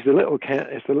the little cat.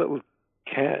 It's the little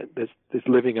cat that's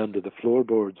living under the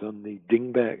floorboards on the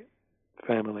Dingbat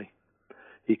family.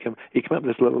 He come up with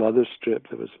this little other strip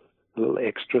that was a little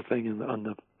extra thing on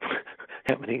the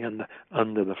happening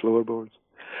under the floorboards.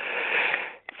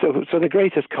 So the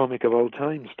greatest comic of all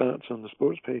time starts on the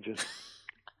sports pages.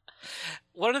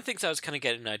 One of the things I was kind of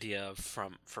getting an idea of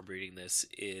from reading this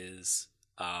is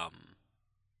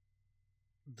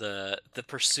the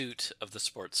pursuit of the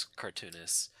sports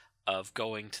cartoonists of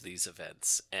going to these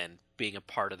events and being a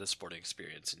part of the sporting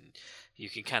experience. And you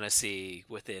can kind of see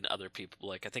within other people,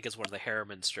 like I think it's one of the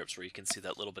Harriman strips where you can see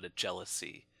that little bit of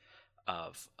jealousy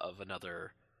of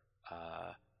another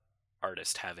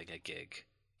artist having a gig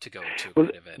to go to a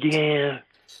great event. Yeah,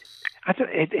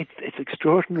 it's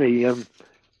extraordinary.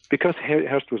 Because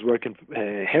Hearst was working,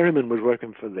 Harriman was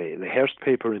working for the Hearst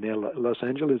paper in Los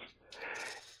Angeles.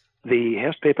 The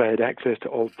Hearst paper had access to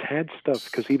all Tad stuff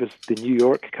because he was the New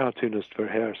York cartoonist for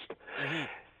Hearst. Mm-hmm.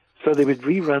 So they would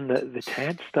rerun the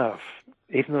Tad stuff,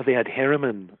 even though they had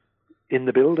Harriman in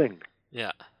the building.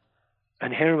 Yeah.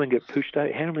 And Harriman get pushed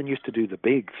out. Harriman used to do the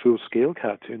big full-scale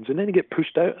cartoons, and then he get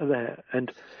pushed out of that,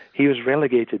 and he was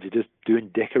relegated to just doing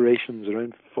decorations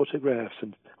around photographs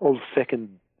and all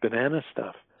second banana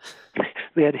stuff.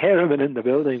 They had Harriman in the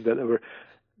building, but they were,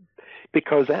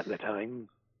 because at the time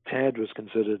Tad was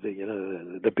considered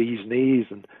the bee's knees,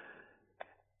 and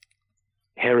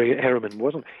Harriman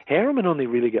wasn't. Harriman only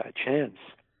really got a chance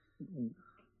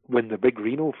when the big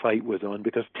Reno fight was on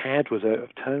because Tad was out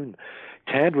of town.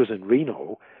 Tad was in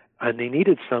Reno, and they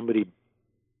needed somebody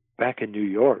back in New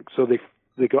York, so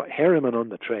they got Harriman on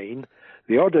the train.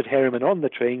 They ordered Harriman on the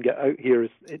train, get out here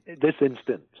at this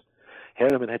instant.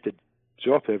 Harriman had to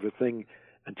drop everything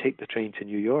and take the train to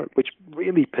New York, which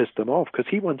really pissed him off because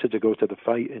he wanted to go to the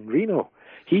fight in Reno.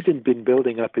 He'd been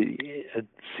building up a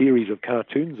series of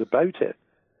cartoons about it,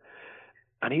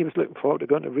 and he was looking forward to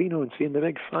going to Reno and seeing the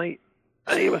big fight,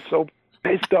 and he was so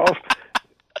pissed off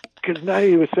because now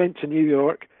he was sent to New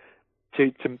York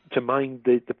to mind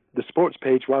the sports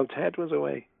page while Ted was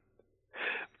away.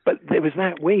 But it was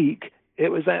that week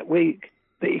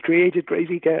that he created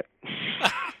Crazy Cat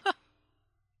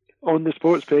on the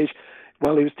sports page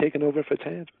while he was taking over for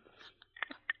Ted.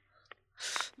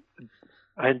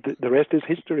 And the rest is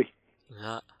history.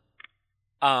 Yeah.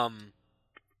 I'm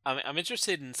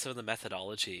interested in some of the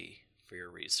methodology for your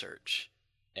research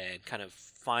and kind of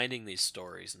finding these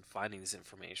stories and finding this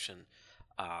information,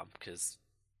 because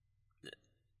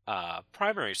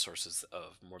primary sources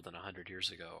of more than 100 years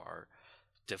ago are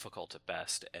difficult at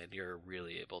best, and you're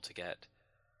really able to get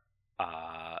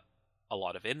a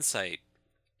lot of insight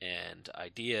and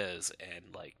ideas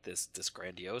and like this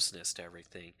grandioseness to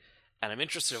everything. And I'm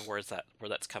interested in where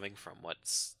that's coming from.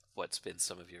 What's been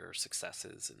some of your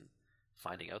successes in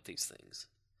finding out these things?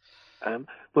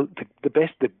 Well, the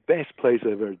best place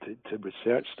ever to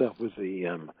research stuff was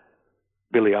the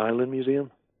Billy Island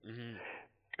Museum, mm-hmm.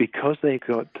 because they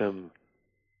got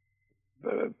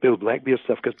Bill Blackbeard's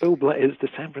stuff. Because Bill Black is the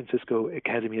San Francisco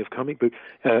Academy of Comic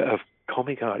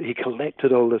Art. He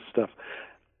collected all this stuff,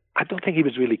 I don't think he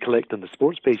was really collecting the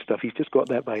sports page stuff. He's just got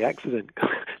that by accident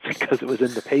because it was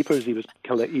in the papers he was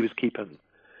keeping.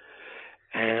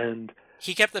 And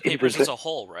he kept the papers as a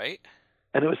whole, right?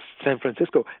 And it was San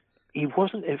Francisco. He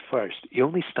wasn't at first. He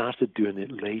only started doing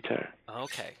it later.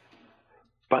 Okay.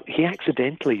 But he's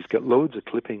got loads of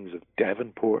clippings of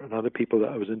Davenport and other people that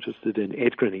I was interested in.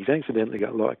 Edgren, he's accidentally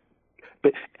got a lot.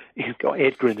 But he's got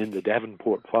Edgren in the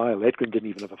Davenport file. Edgren didn't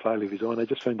even have a file of his own. I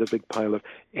just found a big pile of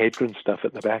Edgren stuff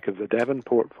at the back of the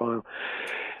Davenport file.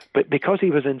 But because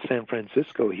he was in San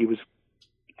Francisco, he was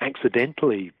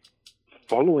accidentally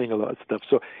following a lot of stuff.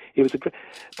 So it was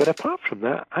but apart from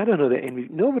that, I don't know that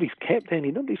nobody's kept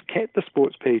the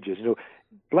sports pages.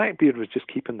 Blackbeard was just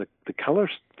keeping the colour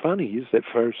funnies at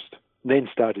first, then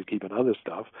started keeping other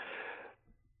stuff.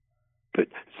 But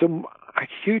a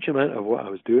huge amount of what I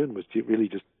was doing was really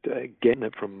just getting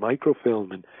it from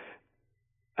microfilm, and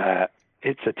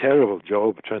it's a terrible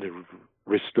job trying to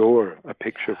restore a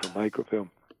picture from microfilm.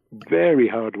 Very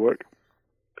hard work.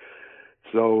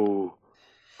 So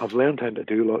I've learned how to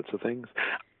do lots of things.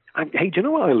 Hey, do you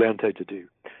know what I learned how to do?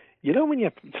 When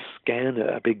you scan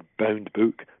a big bound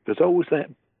book, there's always that,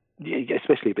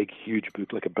 especially a big, huge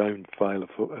book like a bound file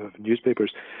of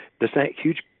newspapers, there's that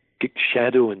huge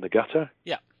shadow in the gutter.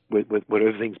 Yeah. Where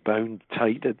everything's bound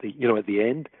tight at the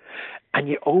end, and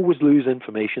you always lose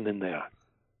information in there.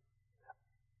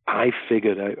 I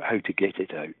figured out how to get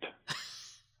it out.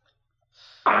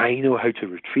 I know how to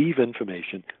retrieve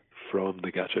information from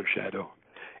the gutter shadow.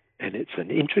 And it's an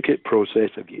intricate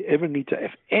process.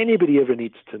 If anybody ever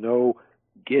needs to know,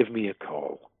 give me a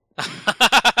call.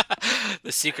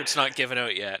 The secret's not given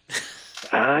out yet.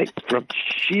 From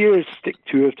sheer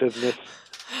stick-to-itiveness,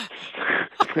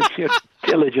 from sheer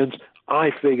diligence,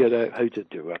 I figured out how to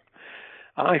do it.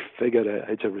 I figured out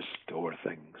how to restore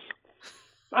things.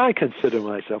 I consider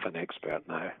myself an expert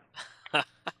now.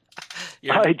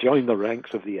 I joined the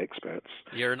ranks of the experts.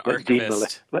 You're an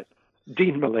archivist.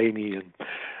 Dean Mullaney and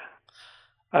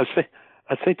I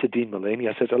said to Dean Mullaney,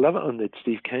 I said, I love it on the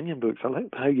Steve Kenyon books. I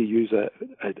like how you use a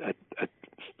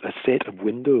set of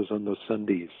windows on those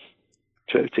Sundays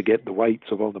to get the whites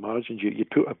of all the margins. You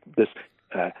put this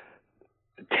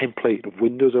template of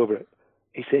windows over it.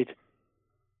 He said,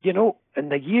 in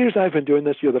the years I've been doing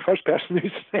this, you're the first person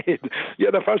who's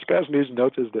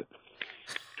noticed it.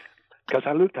 Because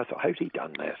I thought, how's he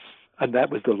done this? And that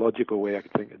was the logical way I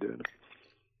could think of doing it.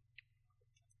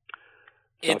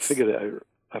 So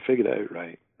I figured it out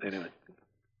right. Anyway.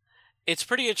 It's a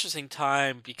pretty interesting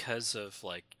time because of,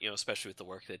 especially with the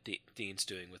work that Dean's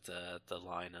doing with the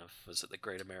line of, was it the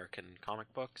Great American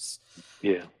Comic Books?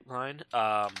 Yeah. Line?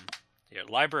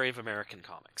 Library of American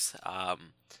Comics.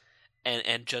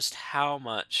 And just how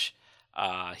much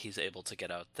he's able to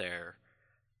get out there.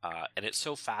 And it's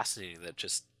so fascinating that it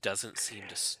just doesn't seem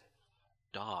to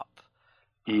stop.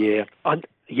 Yeah,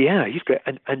 he's great,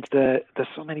 and there's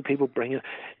so many people bringing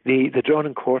the Drawn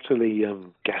and Quarterly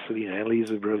Gasoline Alleys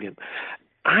are brilliant.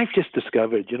 I've just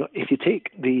discovered, if you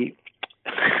take the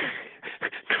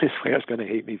Chris Ware's going to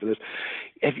hate me for this.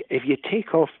 If you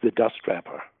take off the dust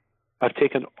wrapper, I've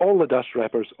taken all the dust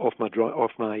wrappers off my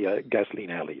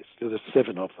Gasoline Alleys. There's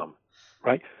 7 of them,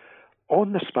 right?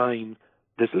 On the spine,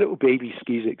 there's a little baby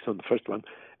Skeezix on the first one,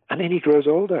 and then he grows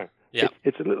older. Yeah.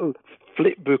 It's a little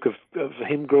flip book of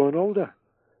him growing older.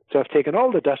 So I've taken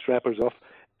all the dust wrappers off,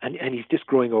 and he's just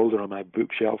growing older on my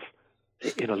bookshelf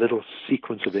in a little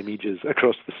sequence of images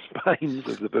across the spines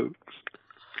of the books.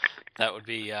 That would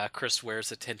be Chris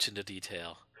Ware's attention to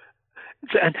detail.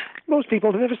 And most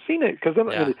people have never seen it, because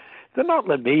they're not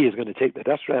like me is going to take the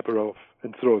dust wrapper off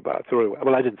and throw it away.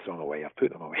 Well, I didn't throw them away. I've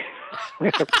put them away.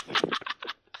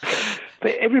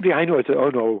 But everybody I know is, oh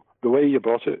no, the way you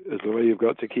bought it is the way you've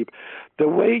got to keep. The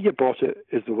way you bought it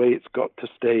is the way it's got to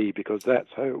stay, because that's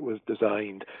how it was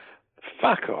designed.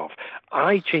 Fuck off.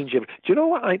 I change it. Do you know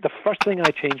what? The first thing I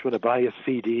change when I buy a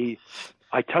CD,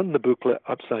 I turn the booklet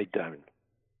upside down.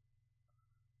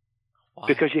 Why?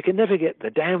 Because you can never get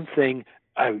the damn thing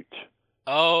out.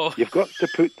 Oh. You've got to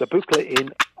put the booklet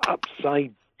in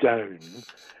upside down,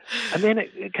 and then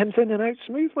it comes in and out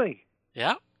smoothly.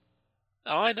 Yeah.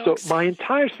 Oh, I know. So my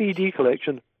entire CD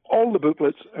collection, all the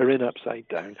booklets are in upside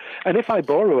down. And if I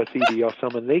borrow a CD off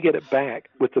someone, they get it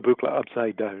back with the booklet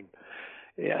upside down.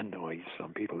 It annoys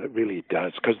some people. It really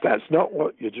does, because that's not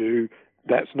what you do.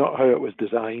 That's not how it was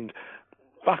designed.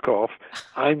 Fuck off.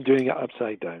 I'm doing it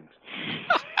upside down.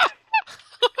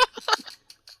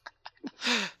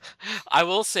 I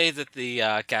will say that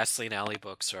the Gasoline Alley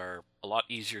books are a lot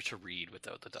easier to read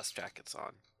without the dust jackets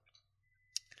on.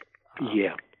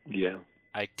 Yeah.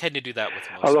 I tend to do that with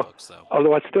most books, though.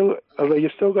 Although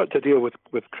you've still got to deal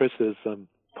with Chris's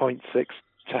 6.6.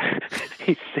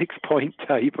 He's 6-point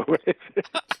type or whatever.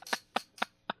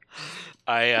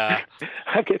 I've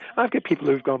got people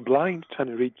who've gone blind trying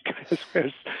to read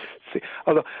squares.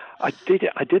 Although I did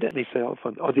it myself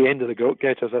on the end of the Goat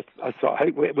Getters. I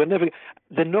thought we're never.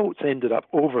 The notes ended up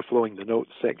overflowing the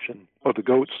notes section, or the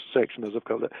goats section as I've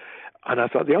called it. And I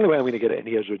thought the only way I'm going to get it in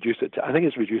here is reduce it to. I think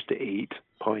it's reduced to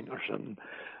 8-point or something.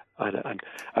 And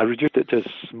I reduced it to as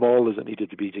small as it needed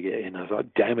to be to get in. I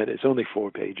thought, damn it, it's only 4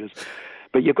 pages.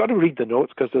 But you've got to read the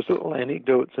notes because there's little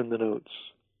anecdotes in the notes.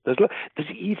 There's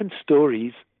even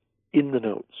stories in the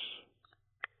notes.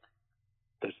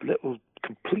 There's little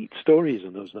complete stories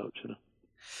in those notes, you know.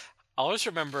 I always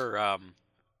remember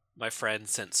my friend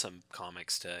sent some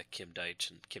comics to Kim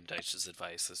Deitch, and Kim Deitch's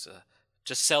advice is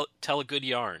just tell a good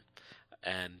yarn.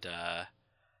 And I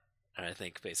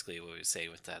think basically what we say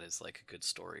with that is like a good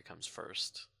story comes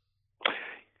first.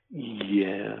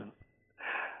 Yeah.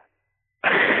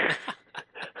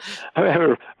 I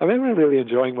remember really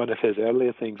enjoying one of his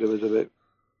earlier things. It was about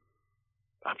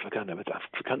I've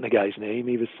forgotten the guy's name.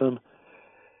 He was some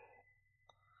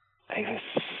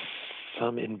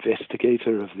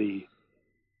investigator he's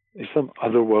some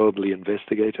otherworldly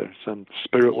investigator, some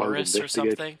spirit world Morris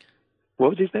investigator. or something. What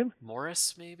was his name?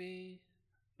 Morris, maybe.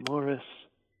 Morris.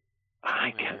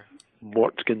 I can't.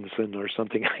 Mortkinson or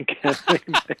something. I can't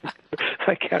remember.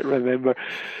 I can't remember.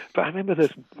 But I remember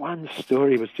this one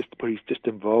story was just where he's just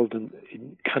involved in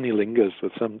cunnilingus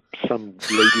with some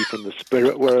lady from the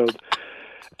spirit world.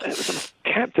 It was the most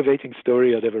captivating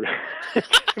story I'd ever read.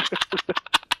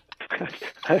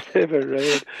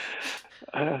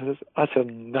 That's a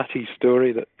nutty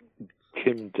story that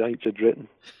Kim Deitch had written.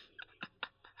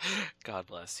 God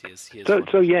bless. He is.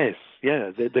 So yes, yeah,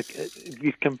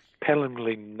 these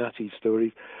compellingly nutty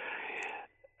stories.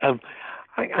 I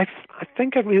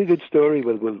think a really good story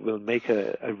will make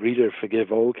a reader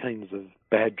forgive all kinds of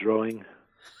bad drawing.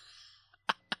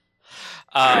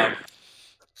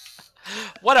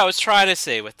 What I was trying to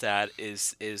say with that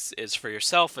is for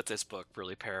yourself with this book,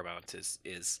 really paramount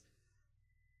is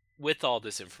with all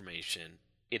this information,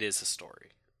 it is a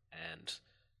story, and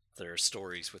there are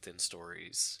stories within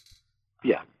stories.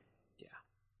 Yeah.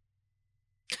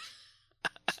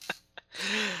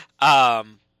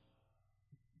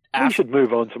 We should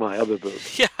move on to my other book.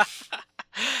 Yeah.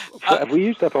 Have we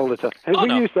used up all the time?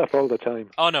 Used up all the time?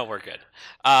 Oh, no, we're good.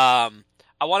 I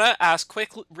want to ask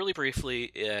really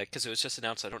briefly, because it was just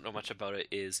announced, I don't know much about it,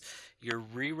 is you're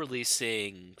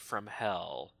re-releasing From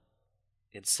Hell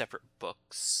in separate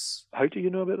books. How do you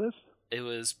know about this? It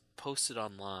was posted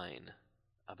online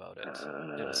about it.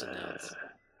 It was announced.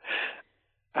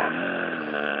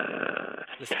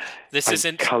 This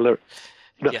isn't... Color.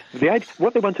 No, yeah.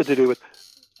 What they wanted to do with...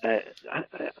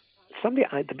 somebody,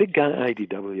 the big guy at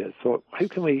IDW thought, how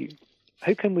can we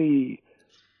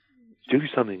do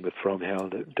something with From Hell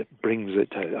that brings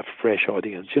it to a fresh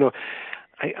audience? You know,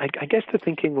 I guess the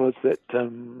thinking was that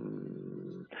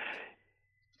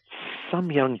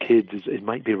some young kids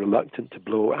might be reluctant to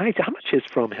blow. How much is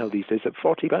From Hell these days? At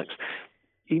 $40?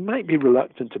 He might be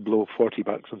reluctant to blow $40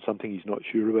 on something he's not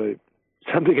sure about.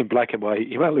 Something in black and white.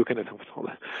 You might look at it, what's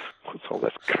all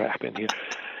this crap in here?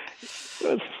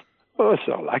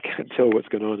 I can't tell what's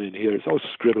going on in here. It's all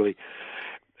scribbly.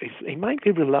 He might be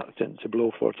reluctant to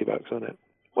blow $40 on it.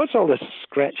 What's all this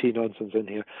scratchy nonsense in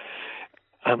here?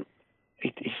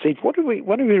 He said, "What do we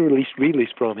release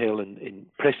From Hell in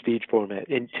prestige format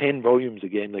in 10 volumes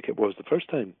again, like it was the first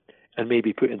time, and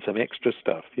maybe put in some extra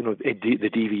stuff, you know, the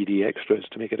DVD extras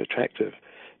to make it attractive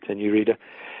to a new reader."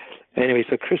 Anyway,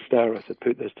 so Chris Starrett had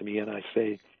put this to me, and I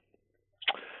say,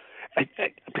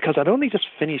 because I'd only just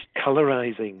finished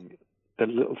colorizing the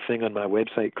little thing on my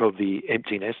website called The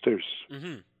Empty Nesters,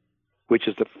 which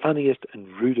is the funniest and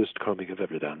rudest comic I've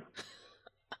ever done.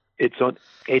 It's on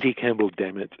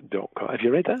eddiecampbelldammit.com. Have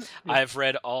you read that? I've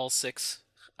read all 6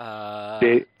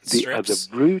 strips.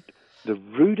 The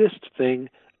rudest thing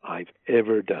I've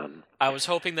ever done. I was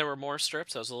hoping there were more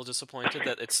strips. I was a little disappointed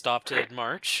that it stopped in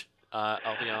March.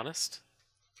 I'll be honest.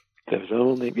 There was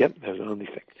only 6.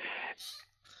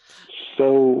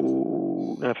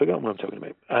 So I forgot what I'm talking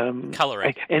about.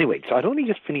 Coloring. Anyway, so I'd only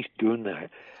just finished doing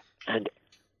that, and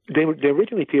they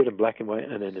originally appeared in black and white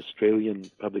in an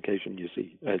Australian publication. You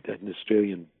see, an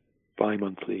Australian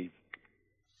bi-monthly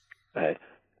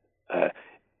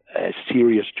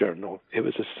serious journal. It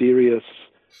was a serious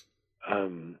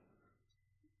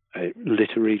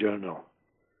literary journal.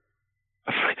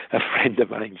 A friend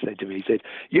of mine said to me, he said,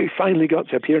 "You finally got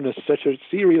to appear in such a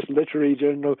serious literary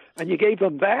journal, and you gave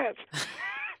them that."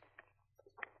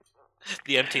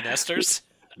 The Empty Nesters?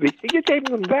 You gave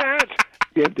them that.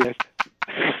 The Empty Nesters.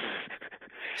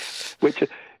 which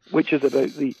is about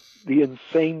the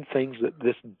insane things that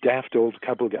this daft old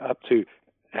couple get up to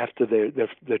after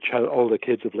their child, all the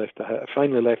kids have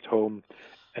finally left home,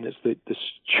 and it's the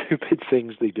stupid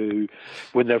things they do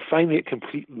when they're finally at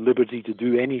complete liberty to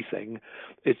do anything.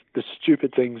 It's the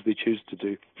stupid things they choose to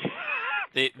do.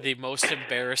 The most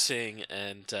embarrassing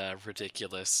and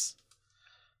ridiculous.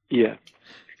 Yeah,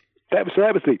 that was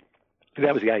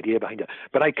the idea behind it.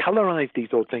 But I colorized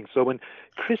these old things. So when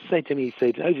Chris said to me, he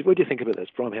said, "What do you think about this,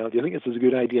 From Hell? Do you think this is a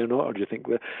good idea or not, or do you think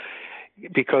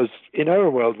because in our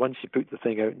world, once you put the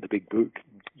thing out in the big book,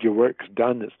 your work's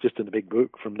done. It's just in the big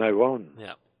book from now on.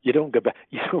 Yeah. You don't go back.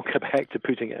 You don't go back to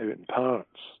putting it out in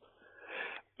parts."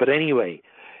 But anyway,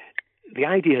 the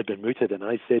idea had been mooted, and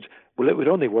I said, "Well, it would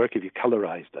only work if you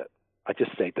colorized it." I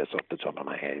just said this off the top of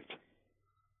my head,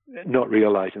 not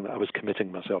realizing that I was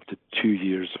committing myself to 2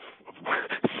 years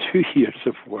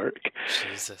of work.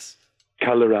 Jesus.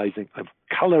 Colorizing. I'm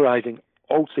colorizing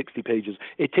all 60 pages.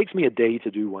 It takes me a day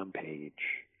to do one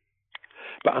page.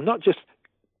 But I'm not just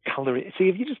coloring. See,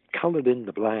 if you just colored in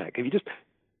the black, if you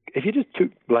just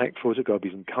took black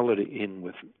photocopies and colored it in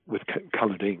with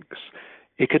colored inks,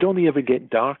 it could only ever get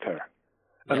darker.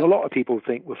 And a lot of people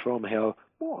think with From Hell,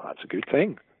 oh, that's a good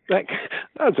thing. Like,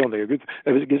 that's only a good.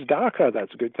 If it gets darker,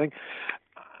 that's a good thing.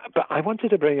 But I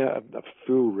wanted to bring a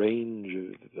full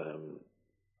range of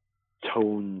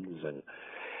tones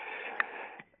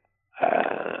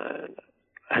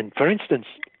and for instance,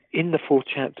 in the fourth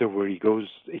chapter where he goes,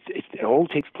 it all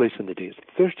takes place in the day. It's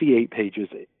 38 pages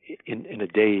in a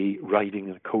day, riding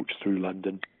in a coach through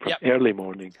London from early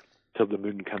morning till the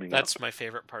moon coming up. That's my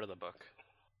favorite part of the book.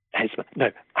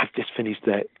 Now, I've just finished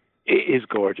that. It is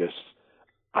gorgeous.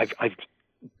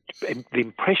 The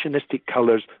impressionistic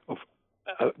colours of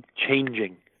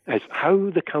changing, as how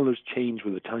the colours change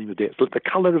with the time of day. It's like the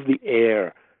colour of the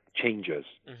air changes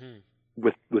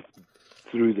with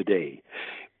through the day.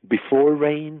 Before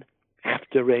rain,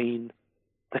 after rain,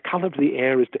 the colour of the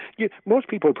air is... most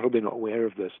people are probably not aware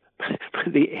of this,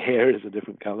 but the air is a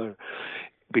different colour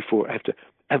before, after,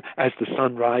 as the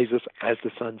sun rises, as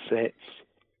the sun sets.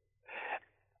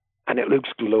 And it looks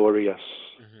glorious.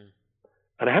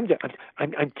 And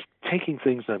I'm taking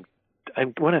things,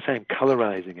 when I say I'm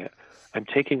colorizing it, I'm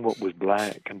taking what was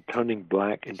black and turning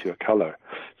black into a color.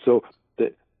 So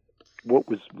that what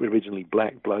was originally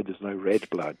black blood is now red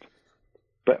blood.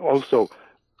 But also,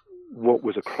 what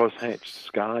was a crosshatched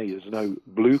sky is now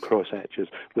blue crosshatches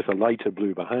with a lighter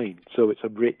blue behind. So it's a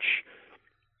rich,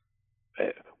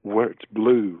 worked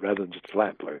blue rather than just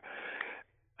flat blue.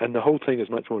 And the whole thing is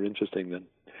much more interesting than...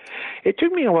 It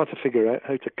took me a while to figure out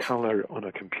how to color on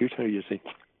a computer, you see.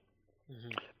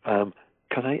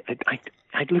 Because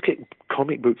I'd look at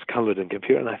comic books colored on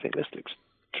computer and I think, this looks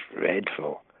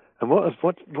dreadful. And why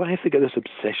have they got this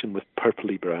obsession with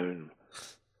purpley brown?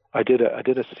 I did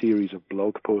a series of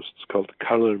blog posts called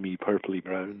 "Color Me Purpley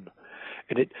Brown,"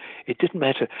 and it didn't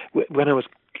matter when I was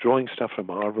drawing stuff for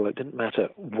Marvel. It didn't matter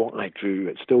what I drew;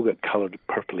 it still got colored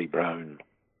purpley brown.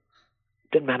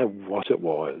 It didn't matter what it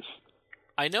was.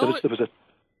 I know. There was a.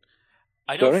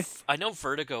 I know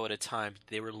Vertigo at a time,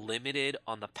 they were limited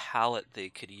on the palette they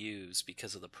could use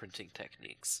because of the printing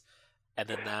techniques, and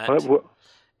then that.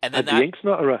 Had the inks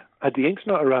not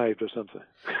arrived or something?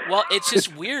 Well, it's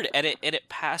just weird, and it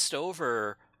passed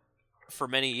over for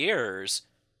many years,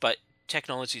 but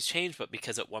technology's changed. But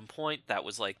because at one point that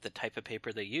was like the type of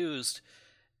paper they used,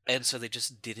 and so they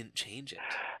just didn't change it.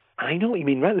 I know what you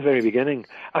mean. Right at the very beginning,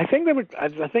 I think that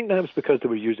was because they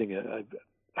were using a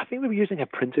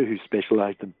printer who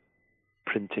specialized in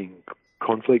printing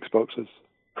cornflakes boxes.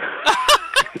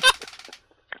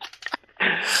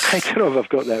 I don't know if I've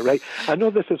got that right. I know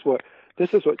this is what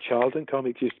Charlton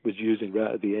Comics was using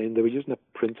right at the end. They were using a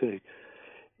printer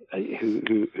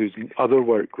whose other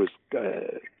work was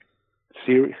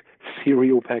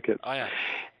cereal packets. Oh, yeah.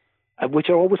 Which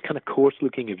are always kind of coarse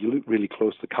looking. If you look really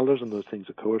close, the colours on those things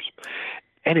are coarse.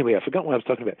 Anyway, I forgot what I was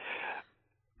talking about.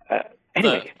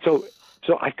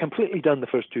 So I've completely done the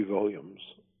first 2 volumes.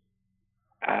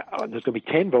 There's going to be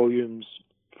 10 volumes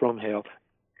From Hell.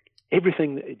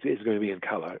 Everything is going to be in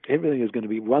colour. Everything is going to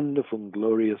be wonderful and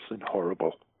glorious and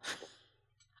horrible.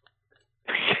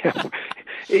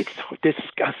 It's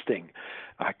disgusting.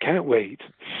 I can't wait.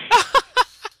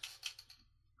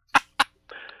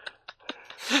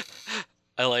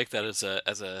 I like that as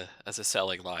a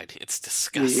selling line. It's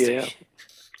disgusting. Yeah,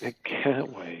 I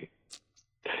can't wait.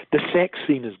 The sex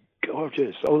scene is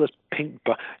gorgeous. All this pink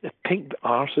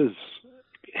arses.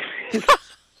 It's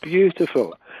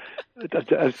beautiful.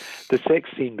 The sex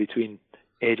scene between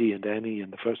Eddie and Annie in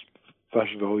the first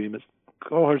volume is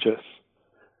gorgeous.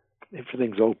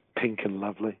 everything's all pink and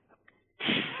lovely.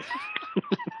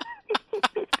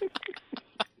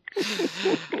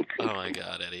 Oh my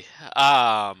God, Eddie.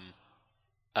 I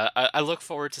look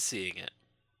forward to seeing it.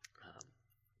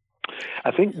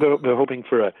 I think they're hoping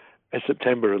for a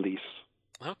September release.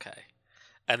 Okay.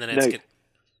 And then Now,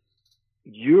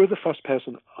 you're the first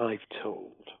person I've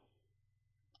told.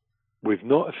 We've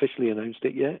not officially announced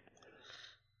it yet.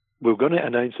 We're going to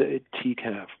announce it at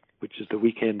TCAF, which is the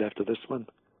weekend after this one.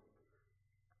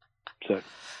 So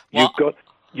you've got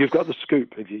the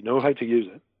scoop if you know how to use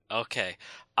it. Okay.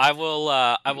 I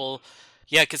will.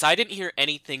 Yeah, because I didn't hear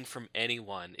anything from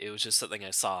anyone. It was just something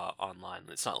I saw online.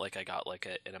 It's not like I got like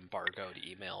an embargoed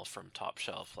email from Top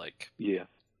Shelf. Yeah.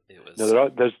 It was. No,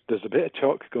 there's a bit of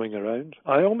talk going around.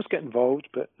 I almost get involved,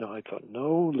 but no, I thought,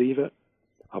 no, leave it.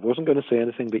 I wasn't going to say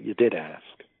anything, but you did ask.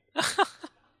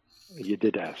 You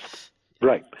did ask.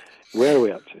 Right. Where are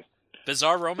we up to?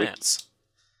 Bizarre Romance.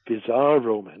 Bizarre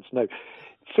Romance. Now,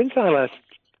 since I last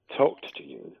talked to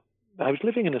you, I was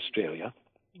living in Australia.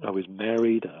 I was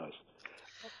married.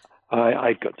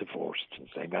 I got divorced.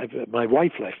 My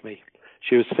wife left me.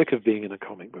 She was sick of being in a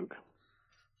comic book.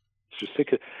 She was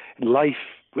sick of life.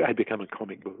 I'd become a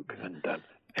comic book, and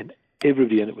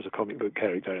everybody in it was a comic book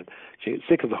character. And she was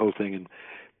sick of the whole thing, and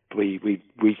we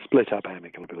split up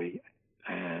amicably.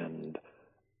 And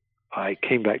I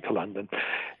came back to London,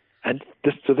 and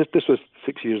this was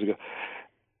 6 years ago.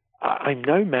 I'm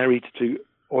now married to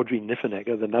Audrey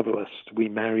Niffenegger, the novelist. We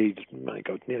married, my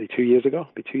God, nearly 2 years ago.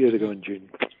 It'll be 2 years ago in June.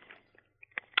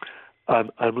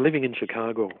 I'm living in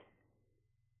Chicago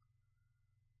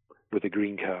with a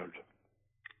green card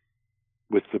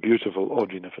with the beautiful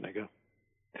Audrey Niffenegger.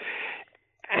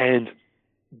 And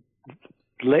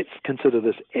let's consider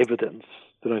this evidence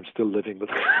that I'm still living with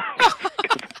her.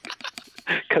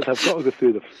 Because I've got to go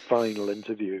through the final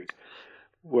interview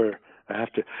where I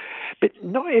have to. But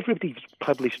not everybody's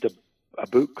published a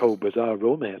book called Bizarre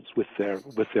Romance with their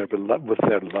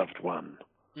loved one.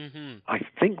 Mm-hmm. I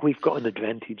think we've got an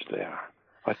advantage there.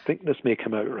 I think this may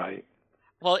come out right.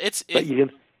 Well,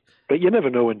 but you never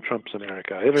know in Trump's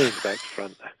America. Everything's back to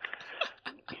front.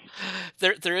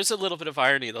 There is a little bit of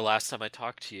irony. The last time I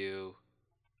talked to you,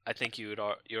 I think you'd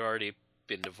already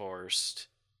been divorced.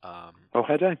 Oh,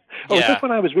 had I? Oh, yeah. Was this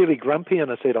when I was really grumpy and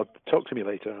I said, "I'll talk to me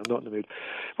later. I'm not in the mood."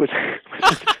 Was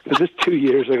this 2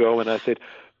 years ago when I said,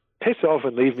 "Piss off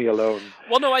and leave me alone"?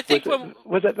 Well, no, I think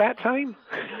was it that time?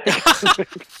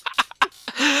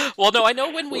 Well, no, I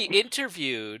know when we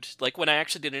interviewed, like when I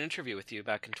actually did an interview with you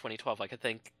back in 2012. Like I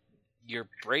think your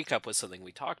breakup was something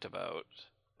we talked about.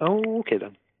 Oh, okay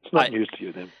then. It's not news to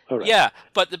you then. All right. Yeah,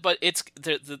 but it's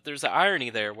there's an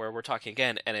irony there where we're talking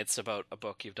again, and it's about a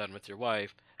book you've done with your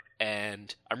wife,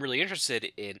 and I'm really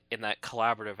interested in that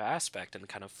collaborative aspect and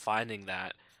kind of finding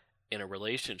that in a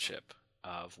relationship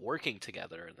of working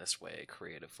together in this way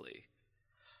creatively.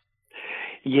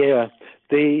 Yeah,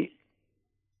 it's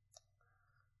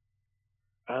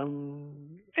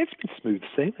been smooth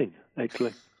sailing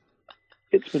actually.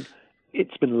 It's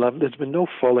been lovely. There's been no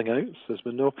falling outs. There's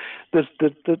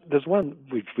one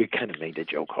we kind of made a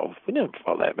joke of. We never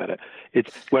fall out about it.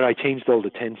 It's where I changed all the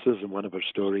tenses in one of our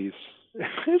stories.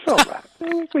 It's all right.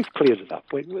 We've cleared it up.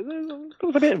 There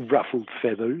was a bit of ruffled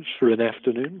feathers for an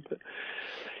afternoon, but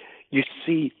you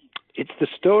see, it's the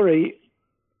story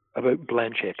about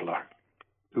Blanche Epler,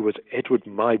 who was Edward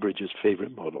Muybridge's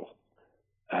favourite model.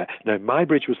 Now,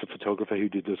 Muybridge was the photographer who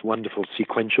did those wonderful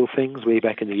sequential things way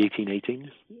back in the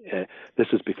 1880s.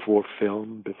 This is before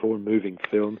film, before moving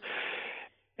film.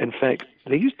 In fact,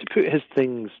 they used to put his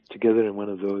things together in one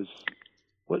of those,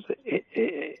 what's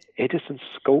it, Edison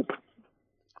scope,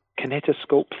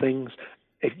 kinetoscope things.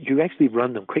 If you actually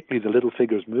run them quickly, the little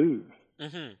figures move.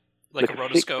 Mm-hmm. Like a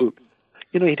rotoscope.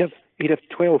 He'd have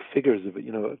 12 figures of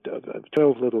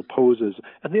 12 little poses,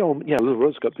 and they all, little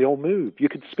rotoscope, they all move. You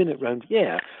could spin it round.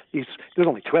 Yeah, there's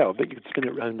only 12, but you could spin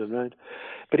it round and round.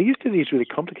 But he used to do these really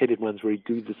complicated ones where he'd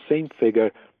do the same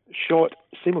figure shot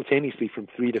simultaneously from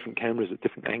 3 different cameras at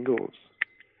different angles.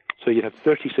 So you'd have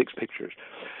 36 pictures.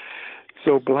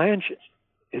 So Blanche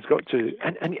has got to,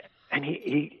 and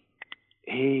he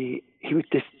would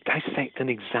dissect and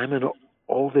examine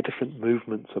all the different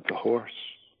movements of the horse.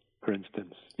 For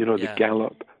instance, the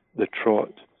gallop, the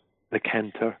trot, the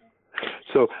canter.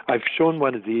 So I've shown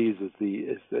one of these as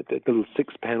the little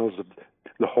 6 panels of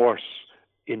the horse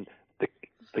in the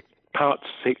part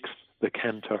 6, the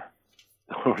canter,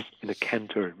 the horse in the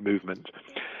canter movement.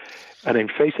 And then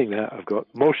facing that, I've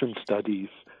got motion studies,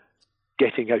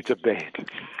 getting out of bed,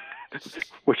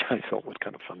 which I thought was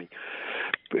kind of funny.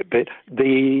 But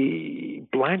the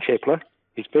Blanche Epler,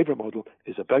 his favourite model,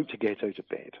 is about to get out of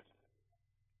bed.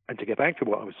 And to get back to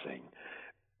what I was saying,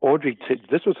 Audrey,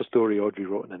 this was a story Audrey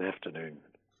wrote in an afternoon.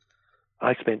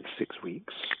 I spent 6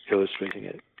 weeks illustrating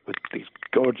it with these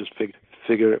gorgeous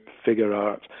figure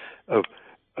art of.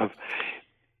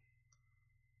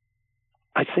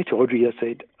 I say to Audrey, I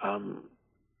said,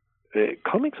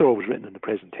 comics are always written in the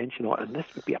present tense, and this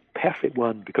would be a perfect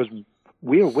one because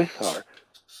we're with her.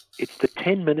 It's the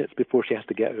 10 minutes before she has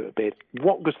to get out of bed.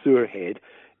 What goes through her head?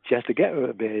 She has to get out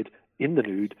of bed in the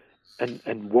nude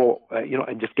and walk,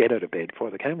 and just get out of bed for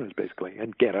the cameras, basically,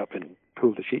 and get up and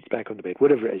pull the sheets back on the bed,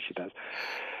 whatever it is she does.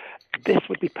 This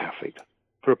would be perfect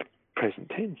for a present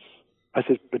tense. I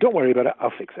said, but don't worry about it,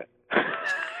 I'll fix it.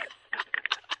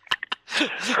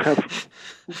 I've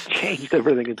changed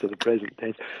everything into the present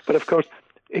tense. But of course,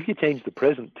 if you change the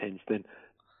present tense, then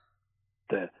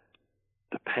the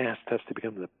past has to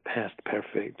become the past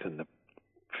perfect, and the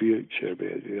future,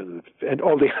 and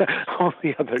all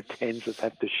the other tenses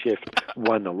have to shift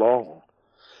one along.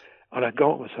 And I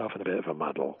got myself in a bit of a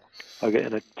muddle. I got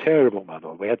in a terrible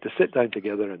muddle. We had to sit down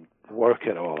together and work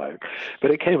it all out.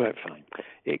 But it came out fine.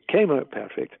 It came out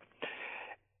perfect.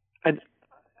 And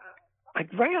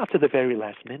right after the very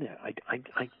last minute, I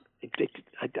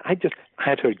just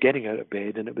had her getting out of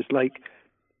bed, and it was like,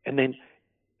 and then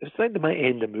it's like they might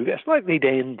end a movie. It's like they'd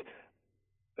end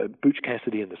Butch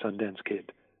Cassidy and the Sundance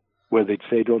Kid, where they'd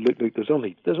say, "Oh, look, there's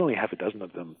only half a dozen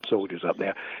of them soldiers up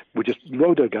there. We just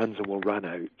load our guns and we'll run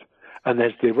out." And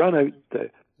as they run out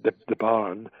the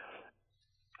barn,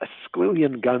 a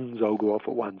squillion guns all go off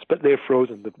at once, but they're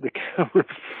frozen. The camera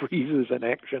freezes in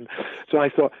action. So I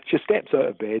thought, she steps out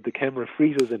of bed, the camera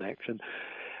freezes in action,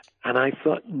 and I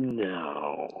thought,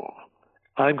 no,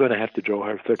 I'm going to have to draw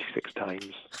her 36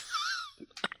 times.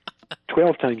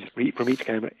 12 times from each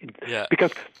camera. Yeah.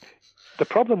 Because the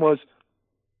problem was,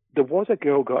 there was a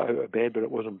girl got out of bed, but it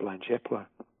wasn't Blanche Epler.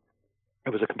 It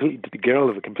was a girl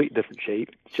of a completely different shape.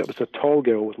 She was a tall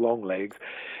girl with long legs.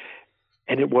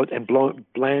 And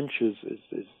Blanche is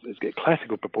got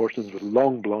classical proportions with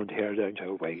long blonde hair down to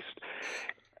her waist.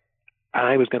 And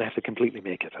I was going to have to completely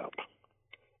make it up.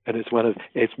 And it's one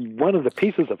of the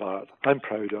pieces of art I'm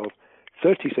proud of.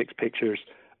 36 pictures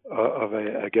of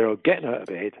a girl getting out of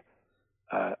bed.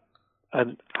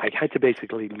 And I had to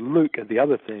basically look at the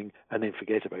other thing and then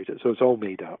forget about it. So it's all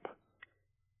made up.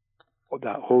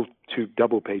 That whole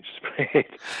double-page spread,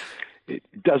 it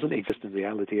doesn't exist in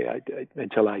reality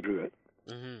until I drew it.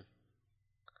 Mm-hmm.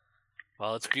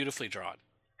 Well, it's beautifully drawn.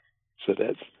 So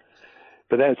that's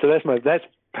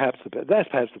perhaps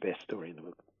the best story in the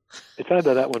book. It's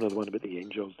either that one or the one about the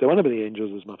angels. The one about the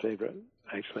angels is my favorite,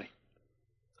 actually.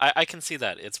 I can see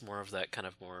that. It's more of that kind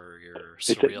of more your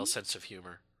surreal sense of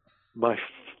humor. I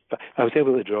was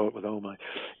able to draw it with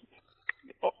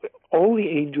all the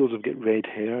angels have got red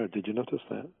hair. Did you notice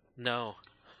that? No.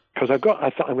 Because I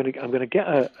thought I'm going to get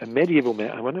a medieval.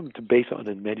 I want them to base it on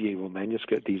a medieval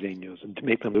manuscript. These angels, and to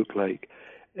make them look like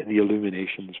the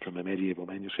illuminations from a medieval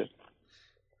manuscript.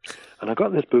 And I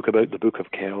got this book about the Book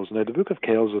of Kells. Now, the Book of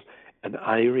Kells is an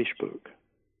Irish book,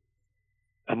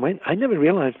 and I never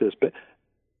realized this, but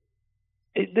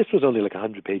this was only like a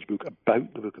 100-page book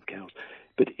about the Book of Kells.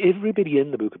 But everybody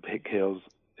in the Book of Kells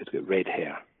has got red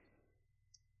hair.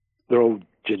 They're all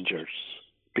gingers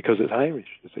because it's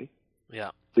Irish, you see.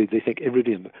 Yeah. They think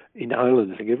everybody in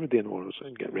Ireland, they think everybody in the world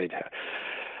will get red hair.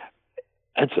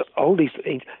 And so all these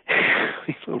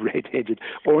red-headed,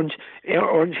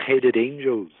 orange-headed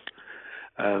angels.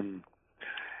 I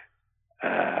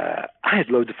had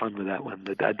loads of fun with that one.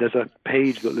 There's a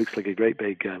page that looks like a great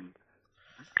big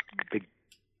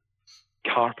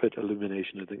carpet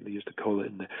illumination, I think they used to call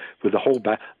it, with the whole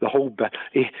back.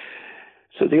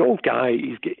 So the old guy,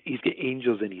 he's got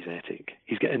angels in his attic.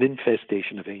 He's got an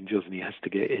infestation of angels, and he has to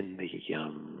get in the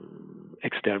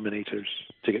exterminators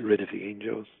to get rid of the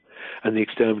angels. And the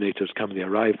exterminators come, they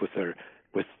arrive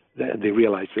and they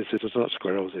realize this is not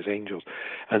squirrels, it's angels,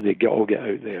 and they all get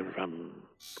out their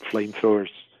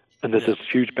flamethrowers, and there's this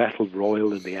huge battle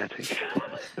royal in the attic,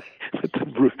 with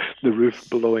the roof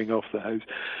blowing off the house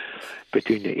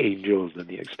between the angels and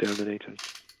the exterminators.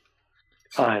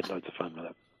 I had loads of fun with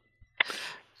it.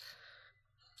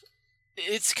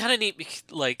 It's kind of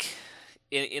neat, like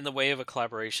in the way of a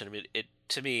collaboration. I mean, it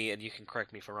to me, and you can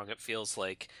correct me if I'm wrong, it feels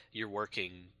like you're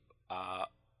working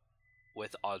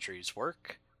with Audrey's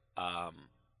work, and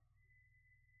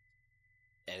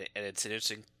it's an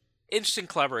interesting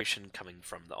collaboration coming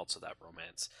from also that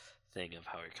romance thing of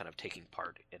how you're kind of taking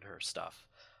part in her stuff,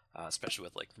 especially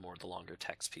with like more of the longer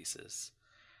text pieces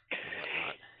and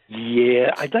whatnot.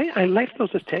 Yeah, I like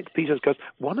those as text pieces because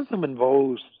one of them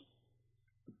involves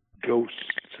ghosts,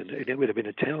 and it would have been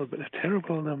a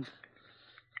terrible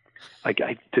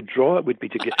To draw it would be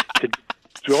to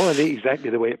draw it exactly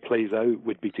the way it plays out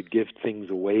would be to give things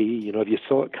away. You know, if you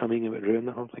saw it coming, it would ruin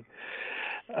the whole thing.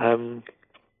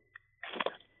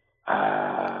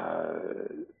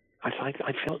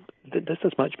 I felt that this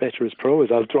is much better as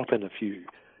prose. I'll drop in a few.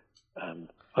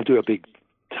 I'll do a big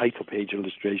title page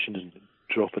illustration and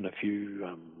drop in a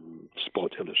few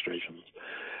spot illustrations.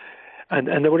 And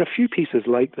there were a few pieces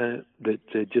like that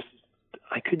just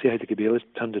I couldn't see how they could be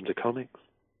turned into comics.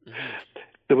 Mm-hmm.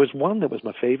 There was one that was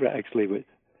my favorite actually.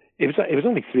 It was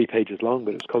only 3 pages long,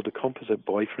 but it was called The Composite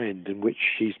Boyfriend, in which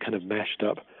she's kind of mashed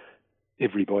up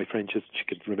every boyfriend she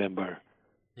could remember.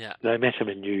 Yeah. And I met him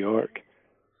in New York.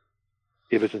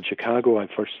 It was in Chicago I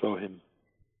first saw him.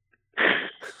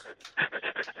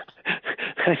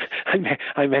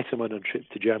 I met him on a trip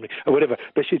to Germany or whatever,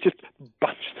 but she just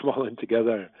bunched them all in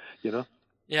together, you know.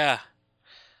 Yeah.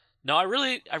 No, I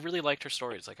really liked her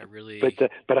stories. Like I really. But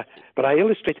I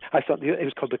illustrate. I thought it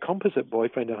was called The Composite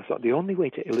Boyfriend, and I thought the only way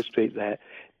to illustrate that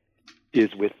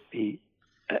is with a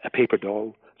paper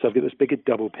doll. So I've got this big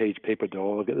double-page paper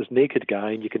doll. I've got this naked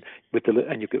guy, and you can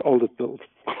you've got all the little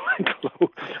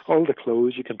all the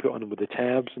clothes you can put on him with the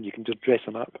tabs, and you can just dress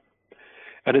him up.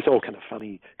 And it's all kind of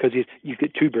funny because you've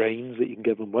got 2 brains that you can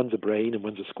give him. One's a brain and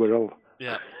one's a squirrel.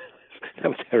 Yeah, that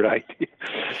was her idea.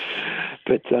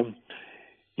 But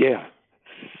yeah,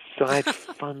 so I had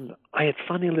fun. I had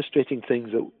fun illustrating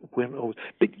things that weren't always.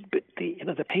 But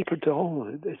the paper doll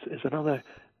is another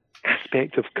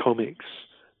aspect of comics.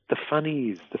 The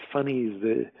funnies, the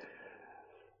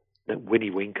Winnie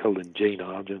Winkle and Jane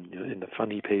Arden, you know, in the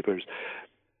funny papers.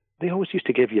 They always used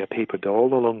to give you a paper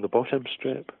doll along the bottom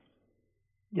strip.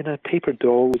 You know, a paper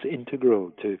doll was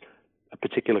integral to a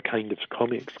particular kind of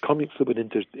comics. Comics that would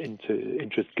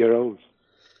interest girls.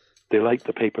 They liked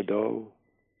the paper doll.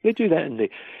 They do that in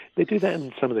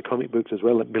some of the comic books as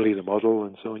well, like Millie the Model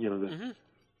and so on. You know,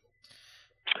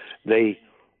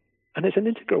 and it's an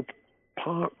integral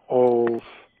part of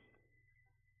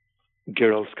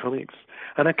girls' comics.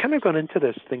 And I kind of gone into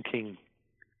this thinking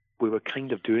we were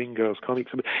kind of doing girls'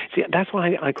 comics. See, that's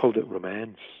why I called it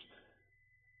romance.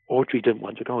 Audrey didn't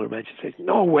want to call it romance. She said,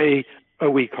 "No way are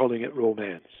we calling it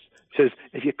romance." She says,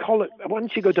 "If you call it,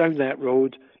 once you go down that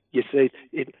road, you say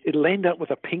it'll end up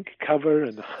with a pink cover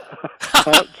and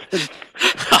hearts and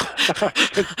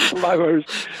flowers,"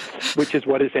 which is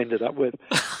what it's ended up with.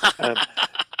 And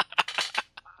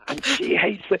she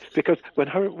hates it because when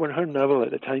her novel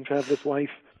at the Time Traveler's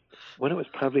Wife, when it was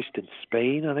published in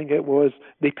Spain, I think it was,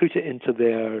 they put it into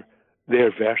their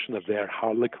version of their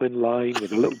Harlequin line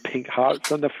with the little pink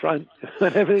hearts on the front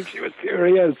and everything. She was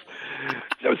furious.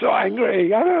 She was so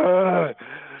angry.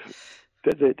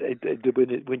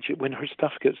 When her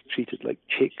stuff gets treated like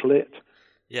chick lit,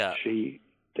 yeah,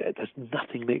 there's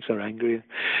nothing makes her angrier.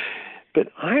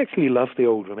 But I actually love the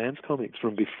old romance comics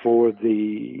from before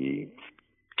the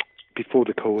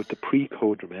code, the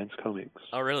pre-code romance comics.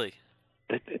 Oh, really?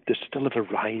 There's still a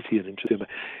variety of interesting,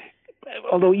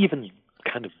 although even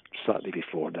kind of slightly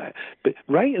before that. But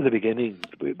right at the beginning,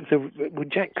 when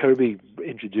Jack Kirby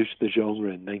introduced the genre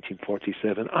in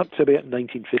 1947, up to about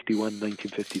 1951,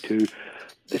 1952,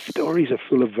 the stories are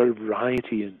full of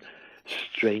variety and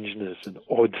strangeness and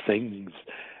odd things.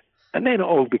 And then it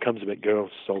all becomes about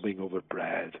girls sobbing over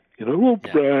Brad. You know, "Oh,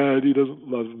 yeah. Brad, he doesn't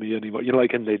love me anymore." You know,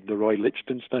 like in the Roy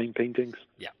Lichtenstein paintings.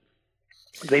 Yeah.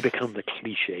 They become the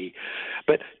cliche.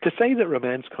 But to say that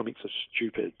romance comics are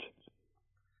stupid,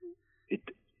 it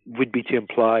would be to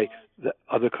imply that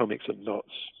other comics are not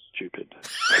stupid.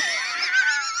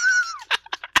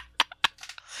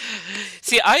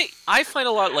 See, I find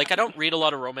a lot, like, I don't read a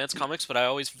lot of romance comics, but I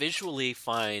always visually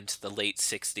find the late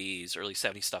 60s, early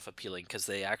 70s stuff appealing because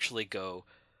they actually go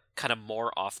kind of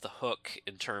more off the hook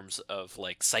in terms of,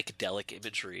 like, psychedelic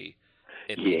imagery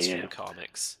in mainstream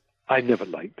comics. I never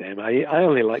liked them. I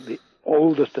only like the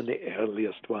oldest and the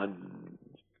earliest ones.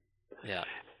 Yeah.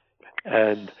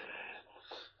 And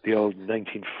the old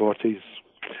 1940s.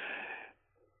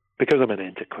 Because I'm an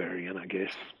antiquarian, I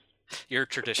guess. You're a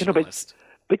traditionalist.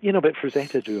 But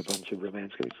Frazetta do a bunch of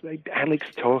romance comics. Like Alex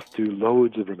Toth do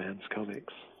loads of romance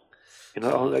comics. You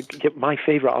know, like my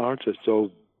favorite artists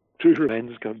all do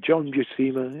romance comics. John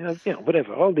Buscema, you know,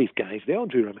 whatever. All these guys, they all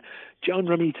do romance. John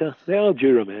Romita, they all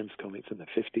do romance comics in the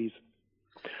 50s.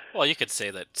 Well, you could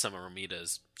say that some of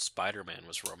Romita's Spider-Man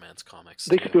was romance comics.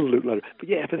 They still look like, but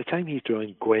yeah, by the time he's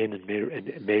drawing Gwen and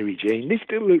Mary Jane, they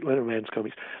still look like romance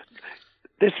comics.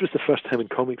 This was the first time in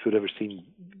comics we'd ever seen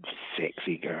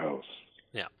sexy girls.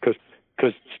 Yeah.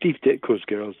 Because Steve Ditko's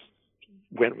girls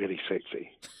weren't really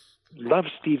sexy. Love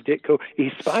Steve Ditko.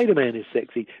 His Spider-Man is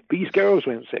sexy, but his girls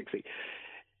weren't sexy.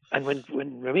 And when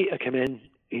Romita came in,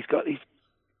 he's got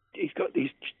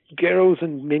these girls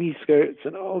in mini skirts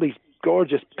and all these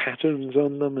gorgeous patterns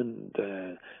on them, and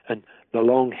the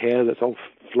long hair that's all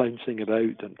flouncing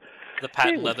about, and the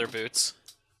patent leather boots,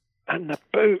 and the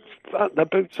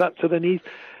boots up to the knees.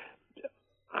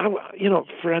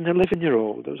 For an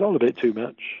 11-year-old, it was all a bit too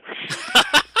much.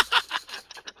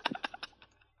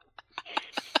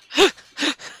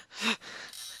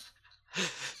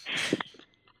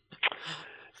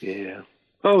 Yeah.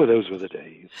 Oh, those were the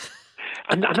days.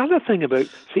 And another thing about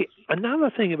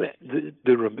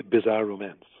the bizarre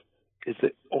romance is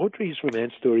that Audrey's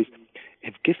romance stories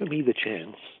have given me the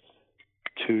chance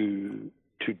to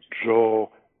draw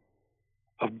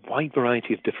a wide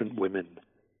variety of different women.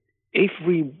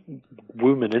 Every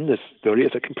woman in this story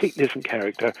is a completely different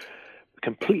character,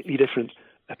 completely different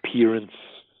appearance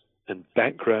and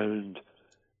background.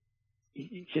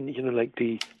 Like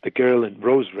the girl in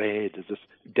Rose Red is this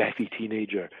daffy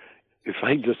teenager who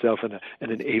finds herself in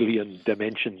an alien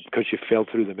dimension because she fell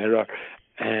through the mirror,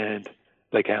 and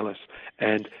like Alice,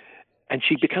 and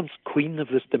she becomes queen of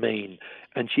this domain,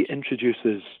 and she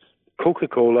introduces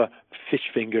Coca-Cola,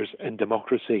 fish fingers, and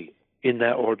democracy in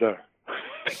that order.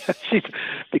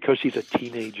 because she's a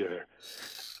teenager,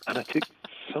 and I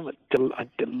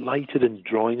delighted in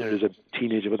drawing her as a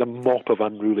teenager with a mop of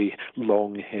unruly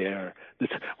long hair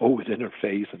that's always in her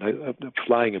face and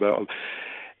flying about.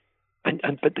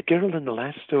 But the girl in the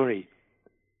last story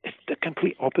is the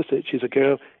complete opposite. She's a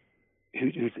girl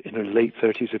who's in her late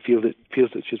 30s who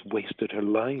feels that she's wasted her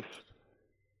life,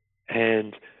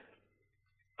 and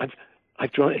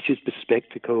I've drawn it. She's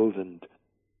bespectacled and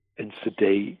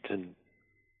sedate and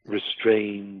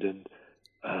restrained and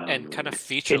kind of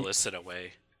featureless in a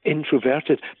way.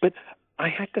 Introverted. But I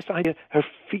had this idea, her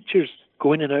features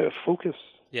go in and out of focus.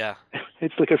 Yeah.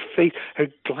 It's like her face, her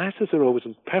glasses are always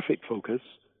in perfect focus,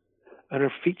 and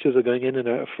her features are going in and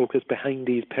out of focus behind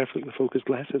these perfectly focused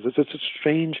glasses. It's a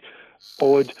strange,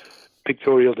 odd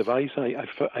pictorial device I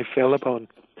fell upon.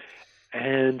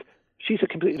 And she's a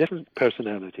completely different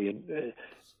personality, and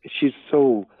she's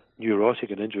so neurotic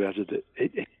and introverted that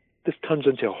this turns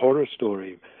into a horror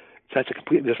story. So that's a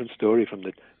completely different story from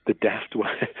the daft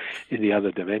one in the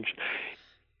other dimension.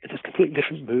 There's completely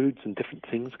different moods and different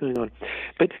things going on.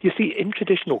 But you see, in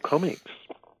traditional comics,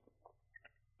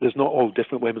 there's not all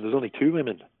different women. There's only two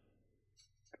women.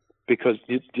 Because,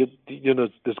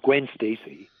 there's Gwen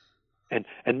Stacy, and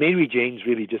Mary Jane's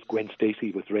really just Gwen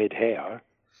Stacy with red hair.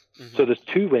 Mm-hmm. So there's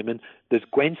two women. There's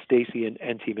Gwen Stacy and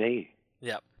Auntie May.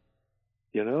 Yep.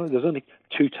 There's only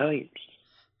two types.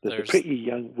 There's the pretty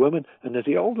young woman, and there's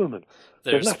the old woman.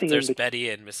 There's Betty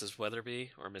and Mrs.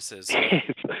 Weatherby, or Mrs.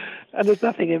 And there's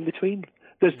nothing in between.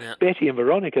 There's Betty and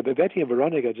Veronica, but Betty and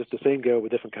Veronica are just the same girl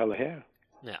with different colour hair.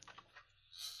 Yeah.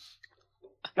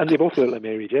 And they both look like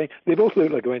Mary Jane. They both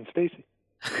look like Gwen Stacy.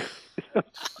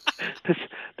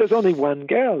 There's only one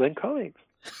girl in comics.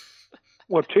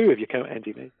 Or two if you count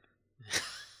Auntie May.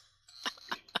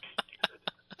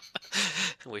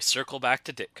 We circle back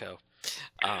to Ditko.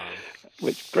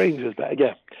 Which brings us back,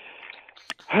 yeah.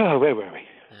 Oh, where were we?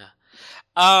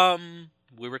 Yeah.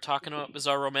 We were talking about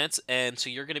Bizarre Romance, and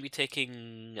so you're going to be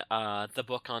taking the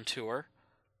book on tour,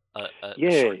 a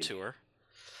short tour.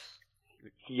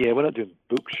 Yeah, we're not doing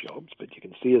bookshops, but you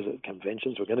can see us at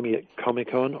conventions. We're going to be at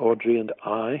Comic-Con, Audrey and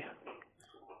I,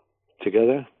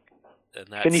 together, and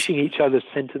that's... finishing each other's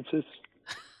sentences.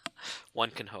 One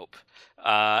can hope.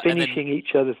 Finishing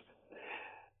each other's...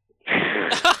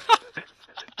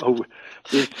 Oh,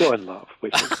 we're so in love. We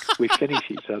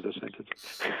finish each other's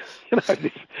sentences. You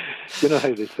know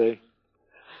how they say.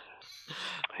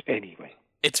 Anyway,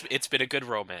 it's been a good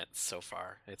romance so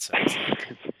far. It's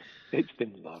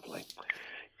been lovely.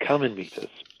 Come and meet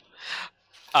us.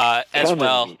 As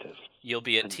well, you'll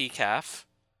be at TCAF.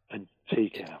 And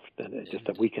TCAF, then just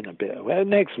a week and a bit. Well,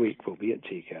 next week we'll be at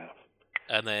TCAF.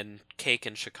 And then Cake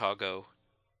in Chicago.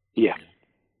 Yeah.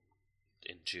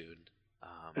 In June.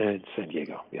 And San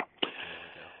Diego, yeah.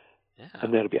 Yeah.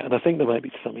 And that'll be, and I think there might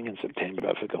be something in September.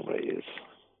 I forgot what it is,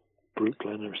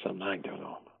 Brooklyn or something. I don't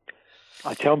know.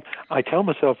 I tell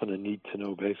myself on a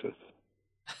need-to-know basis.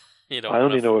 I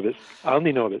only know if it's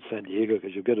San Diego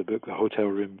because you've got to book the hotel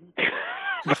room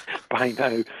by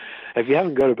now. If you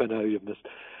haven't got it by now, you've missed.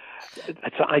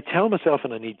 I tell myself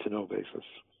on a need-to-know basis.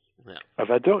 Yeah. If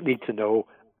I don't need to know,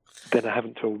 then I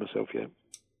haven't told myself yet.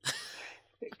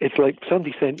 It's like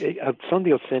somebody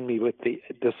will send me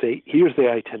they'll say, here's the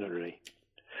itinerary.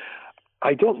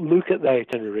 I don't look at the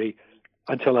itinerary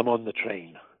until I'm on the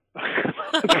train.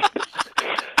 I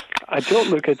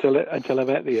don't look until I'm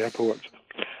at the airport.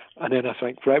 And then I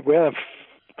think, right, where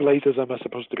places am I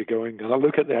supposed to be going? And I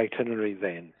look at the itinerary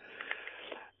then.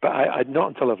 But I not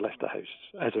until I've left the house,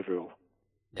 as a rule.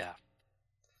 Yeah.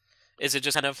 Is it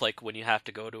just kind of like when you have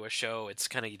to go to a show, it's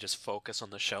kind of you just focus on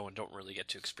the show and don't really get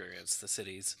to experience the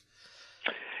cities?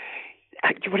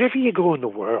 Wherever you go in the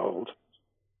world,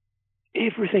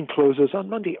 everything closes on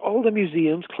Monday. All the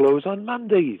museums close on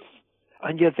Mondays.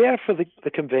 And you're there for the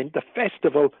the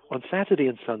festival on Saturday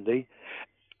and Sunday.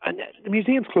 And the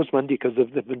museums close Monday because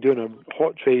they've been doing a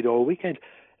hot trade all weekend.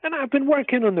 And I've been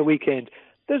working on the weekend.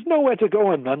 There's nowhere to go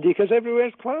on Monday because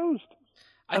everywhere's closed.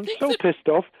 I'm so pissed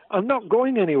off. I'm not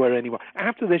going anywhere anymore.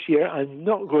 After this year, I'm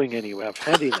not going anywhere. I've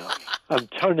had enough. I'm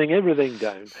turning everything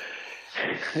down.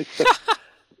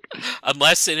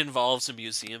 Unless it involves a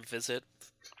museum visit.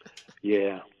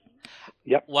 Yeah.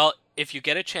 Yep. Well, if you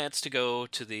get a chance to go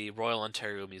to the Royal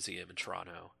Ontario Museum in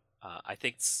Toronto, I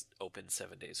think it's open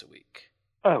 7 days a week.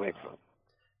 Oh, excellent.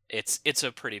 It's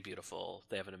a pretty beautiful.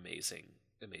 They have an amazing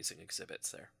exhibits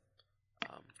there.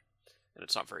 And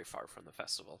it's not very far from the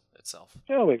festival itself.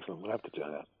 Oh, excellent. We'll have to do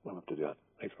that.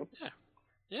 Excellent.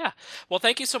 Yeah. Well,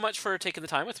 thank you so much for taking the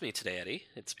time with me today, Eddie.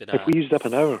 It's been If we used up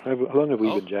an hour, how long have we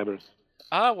been jabbering?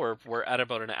 We're at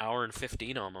about an hour and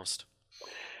 15 almost.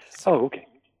 Oh, okay.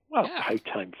 Well, how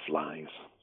time flies.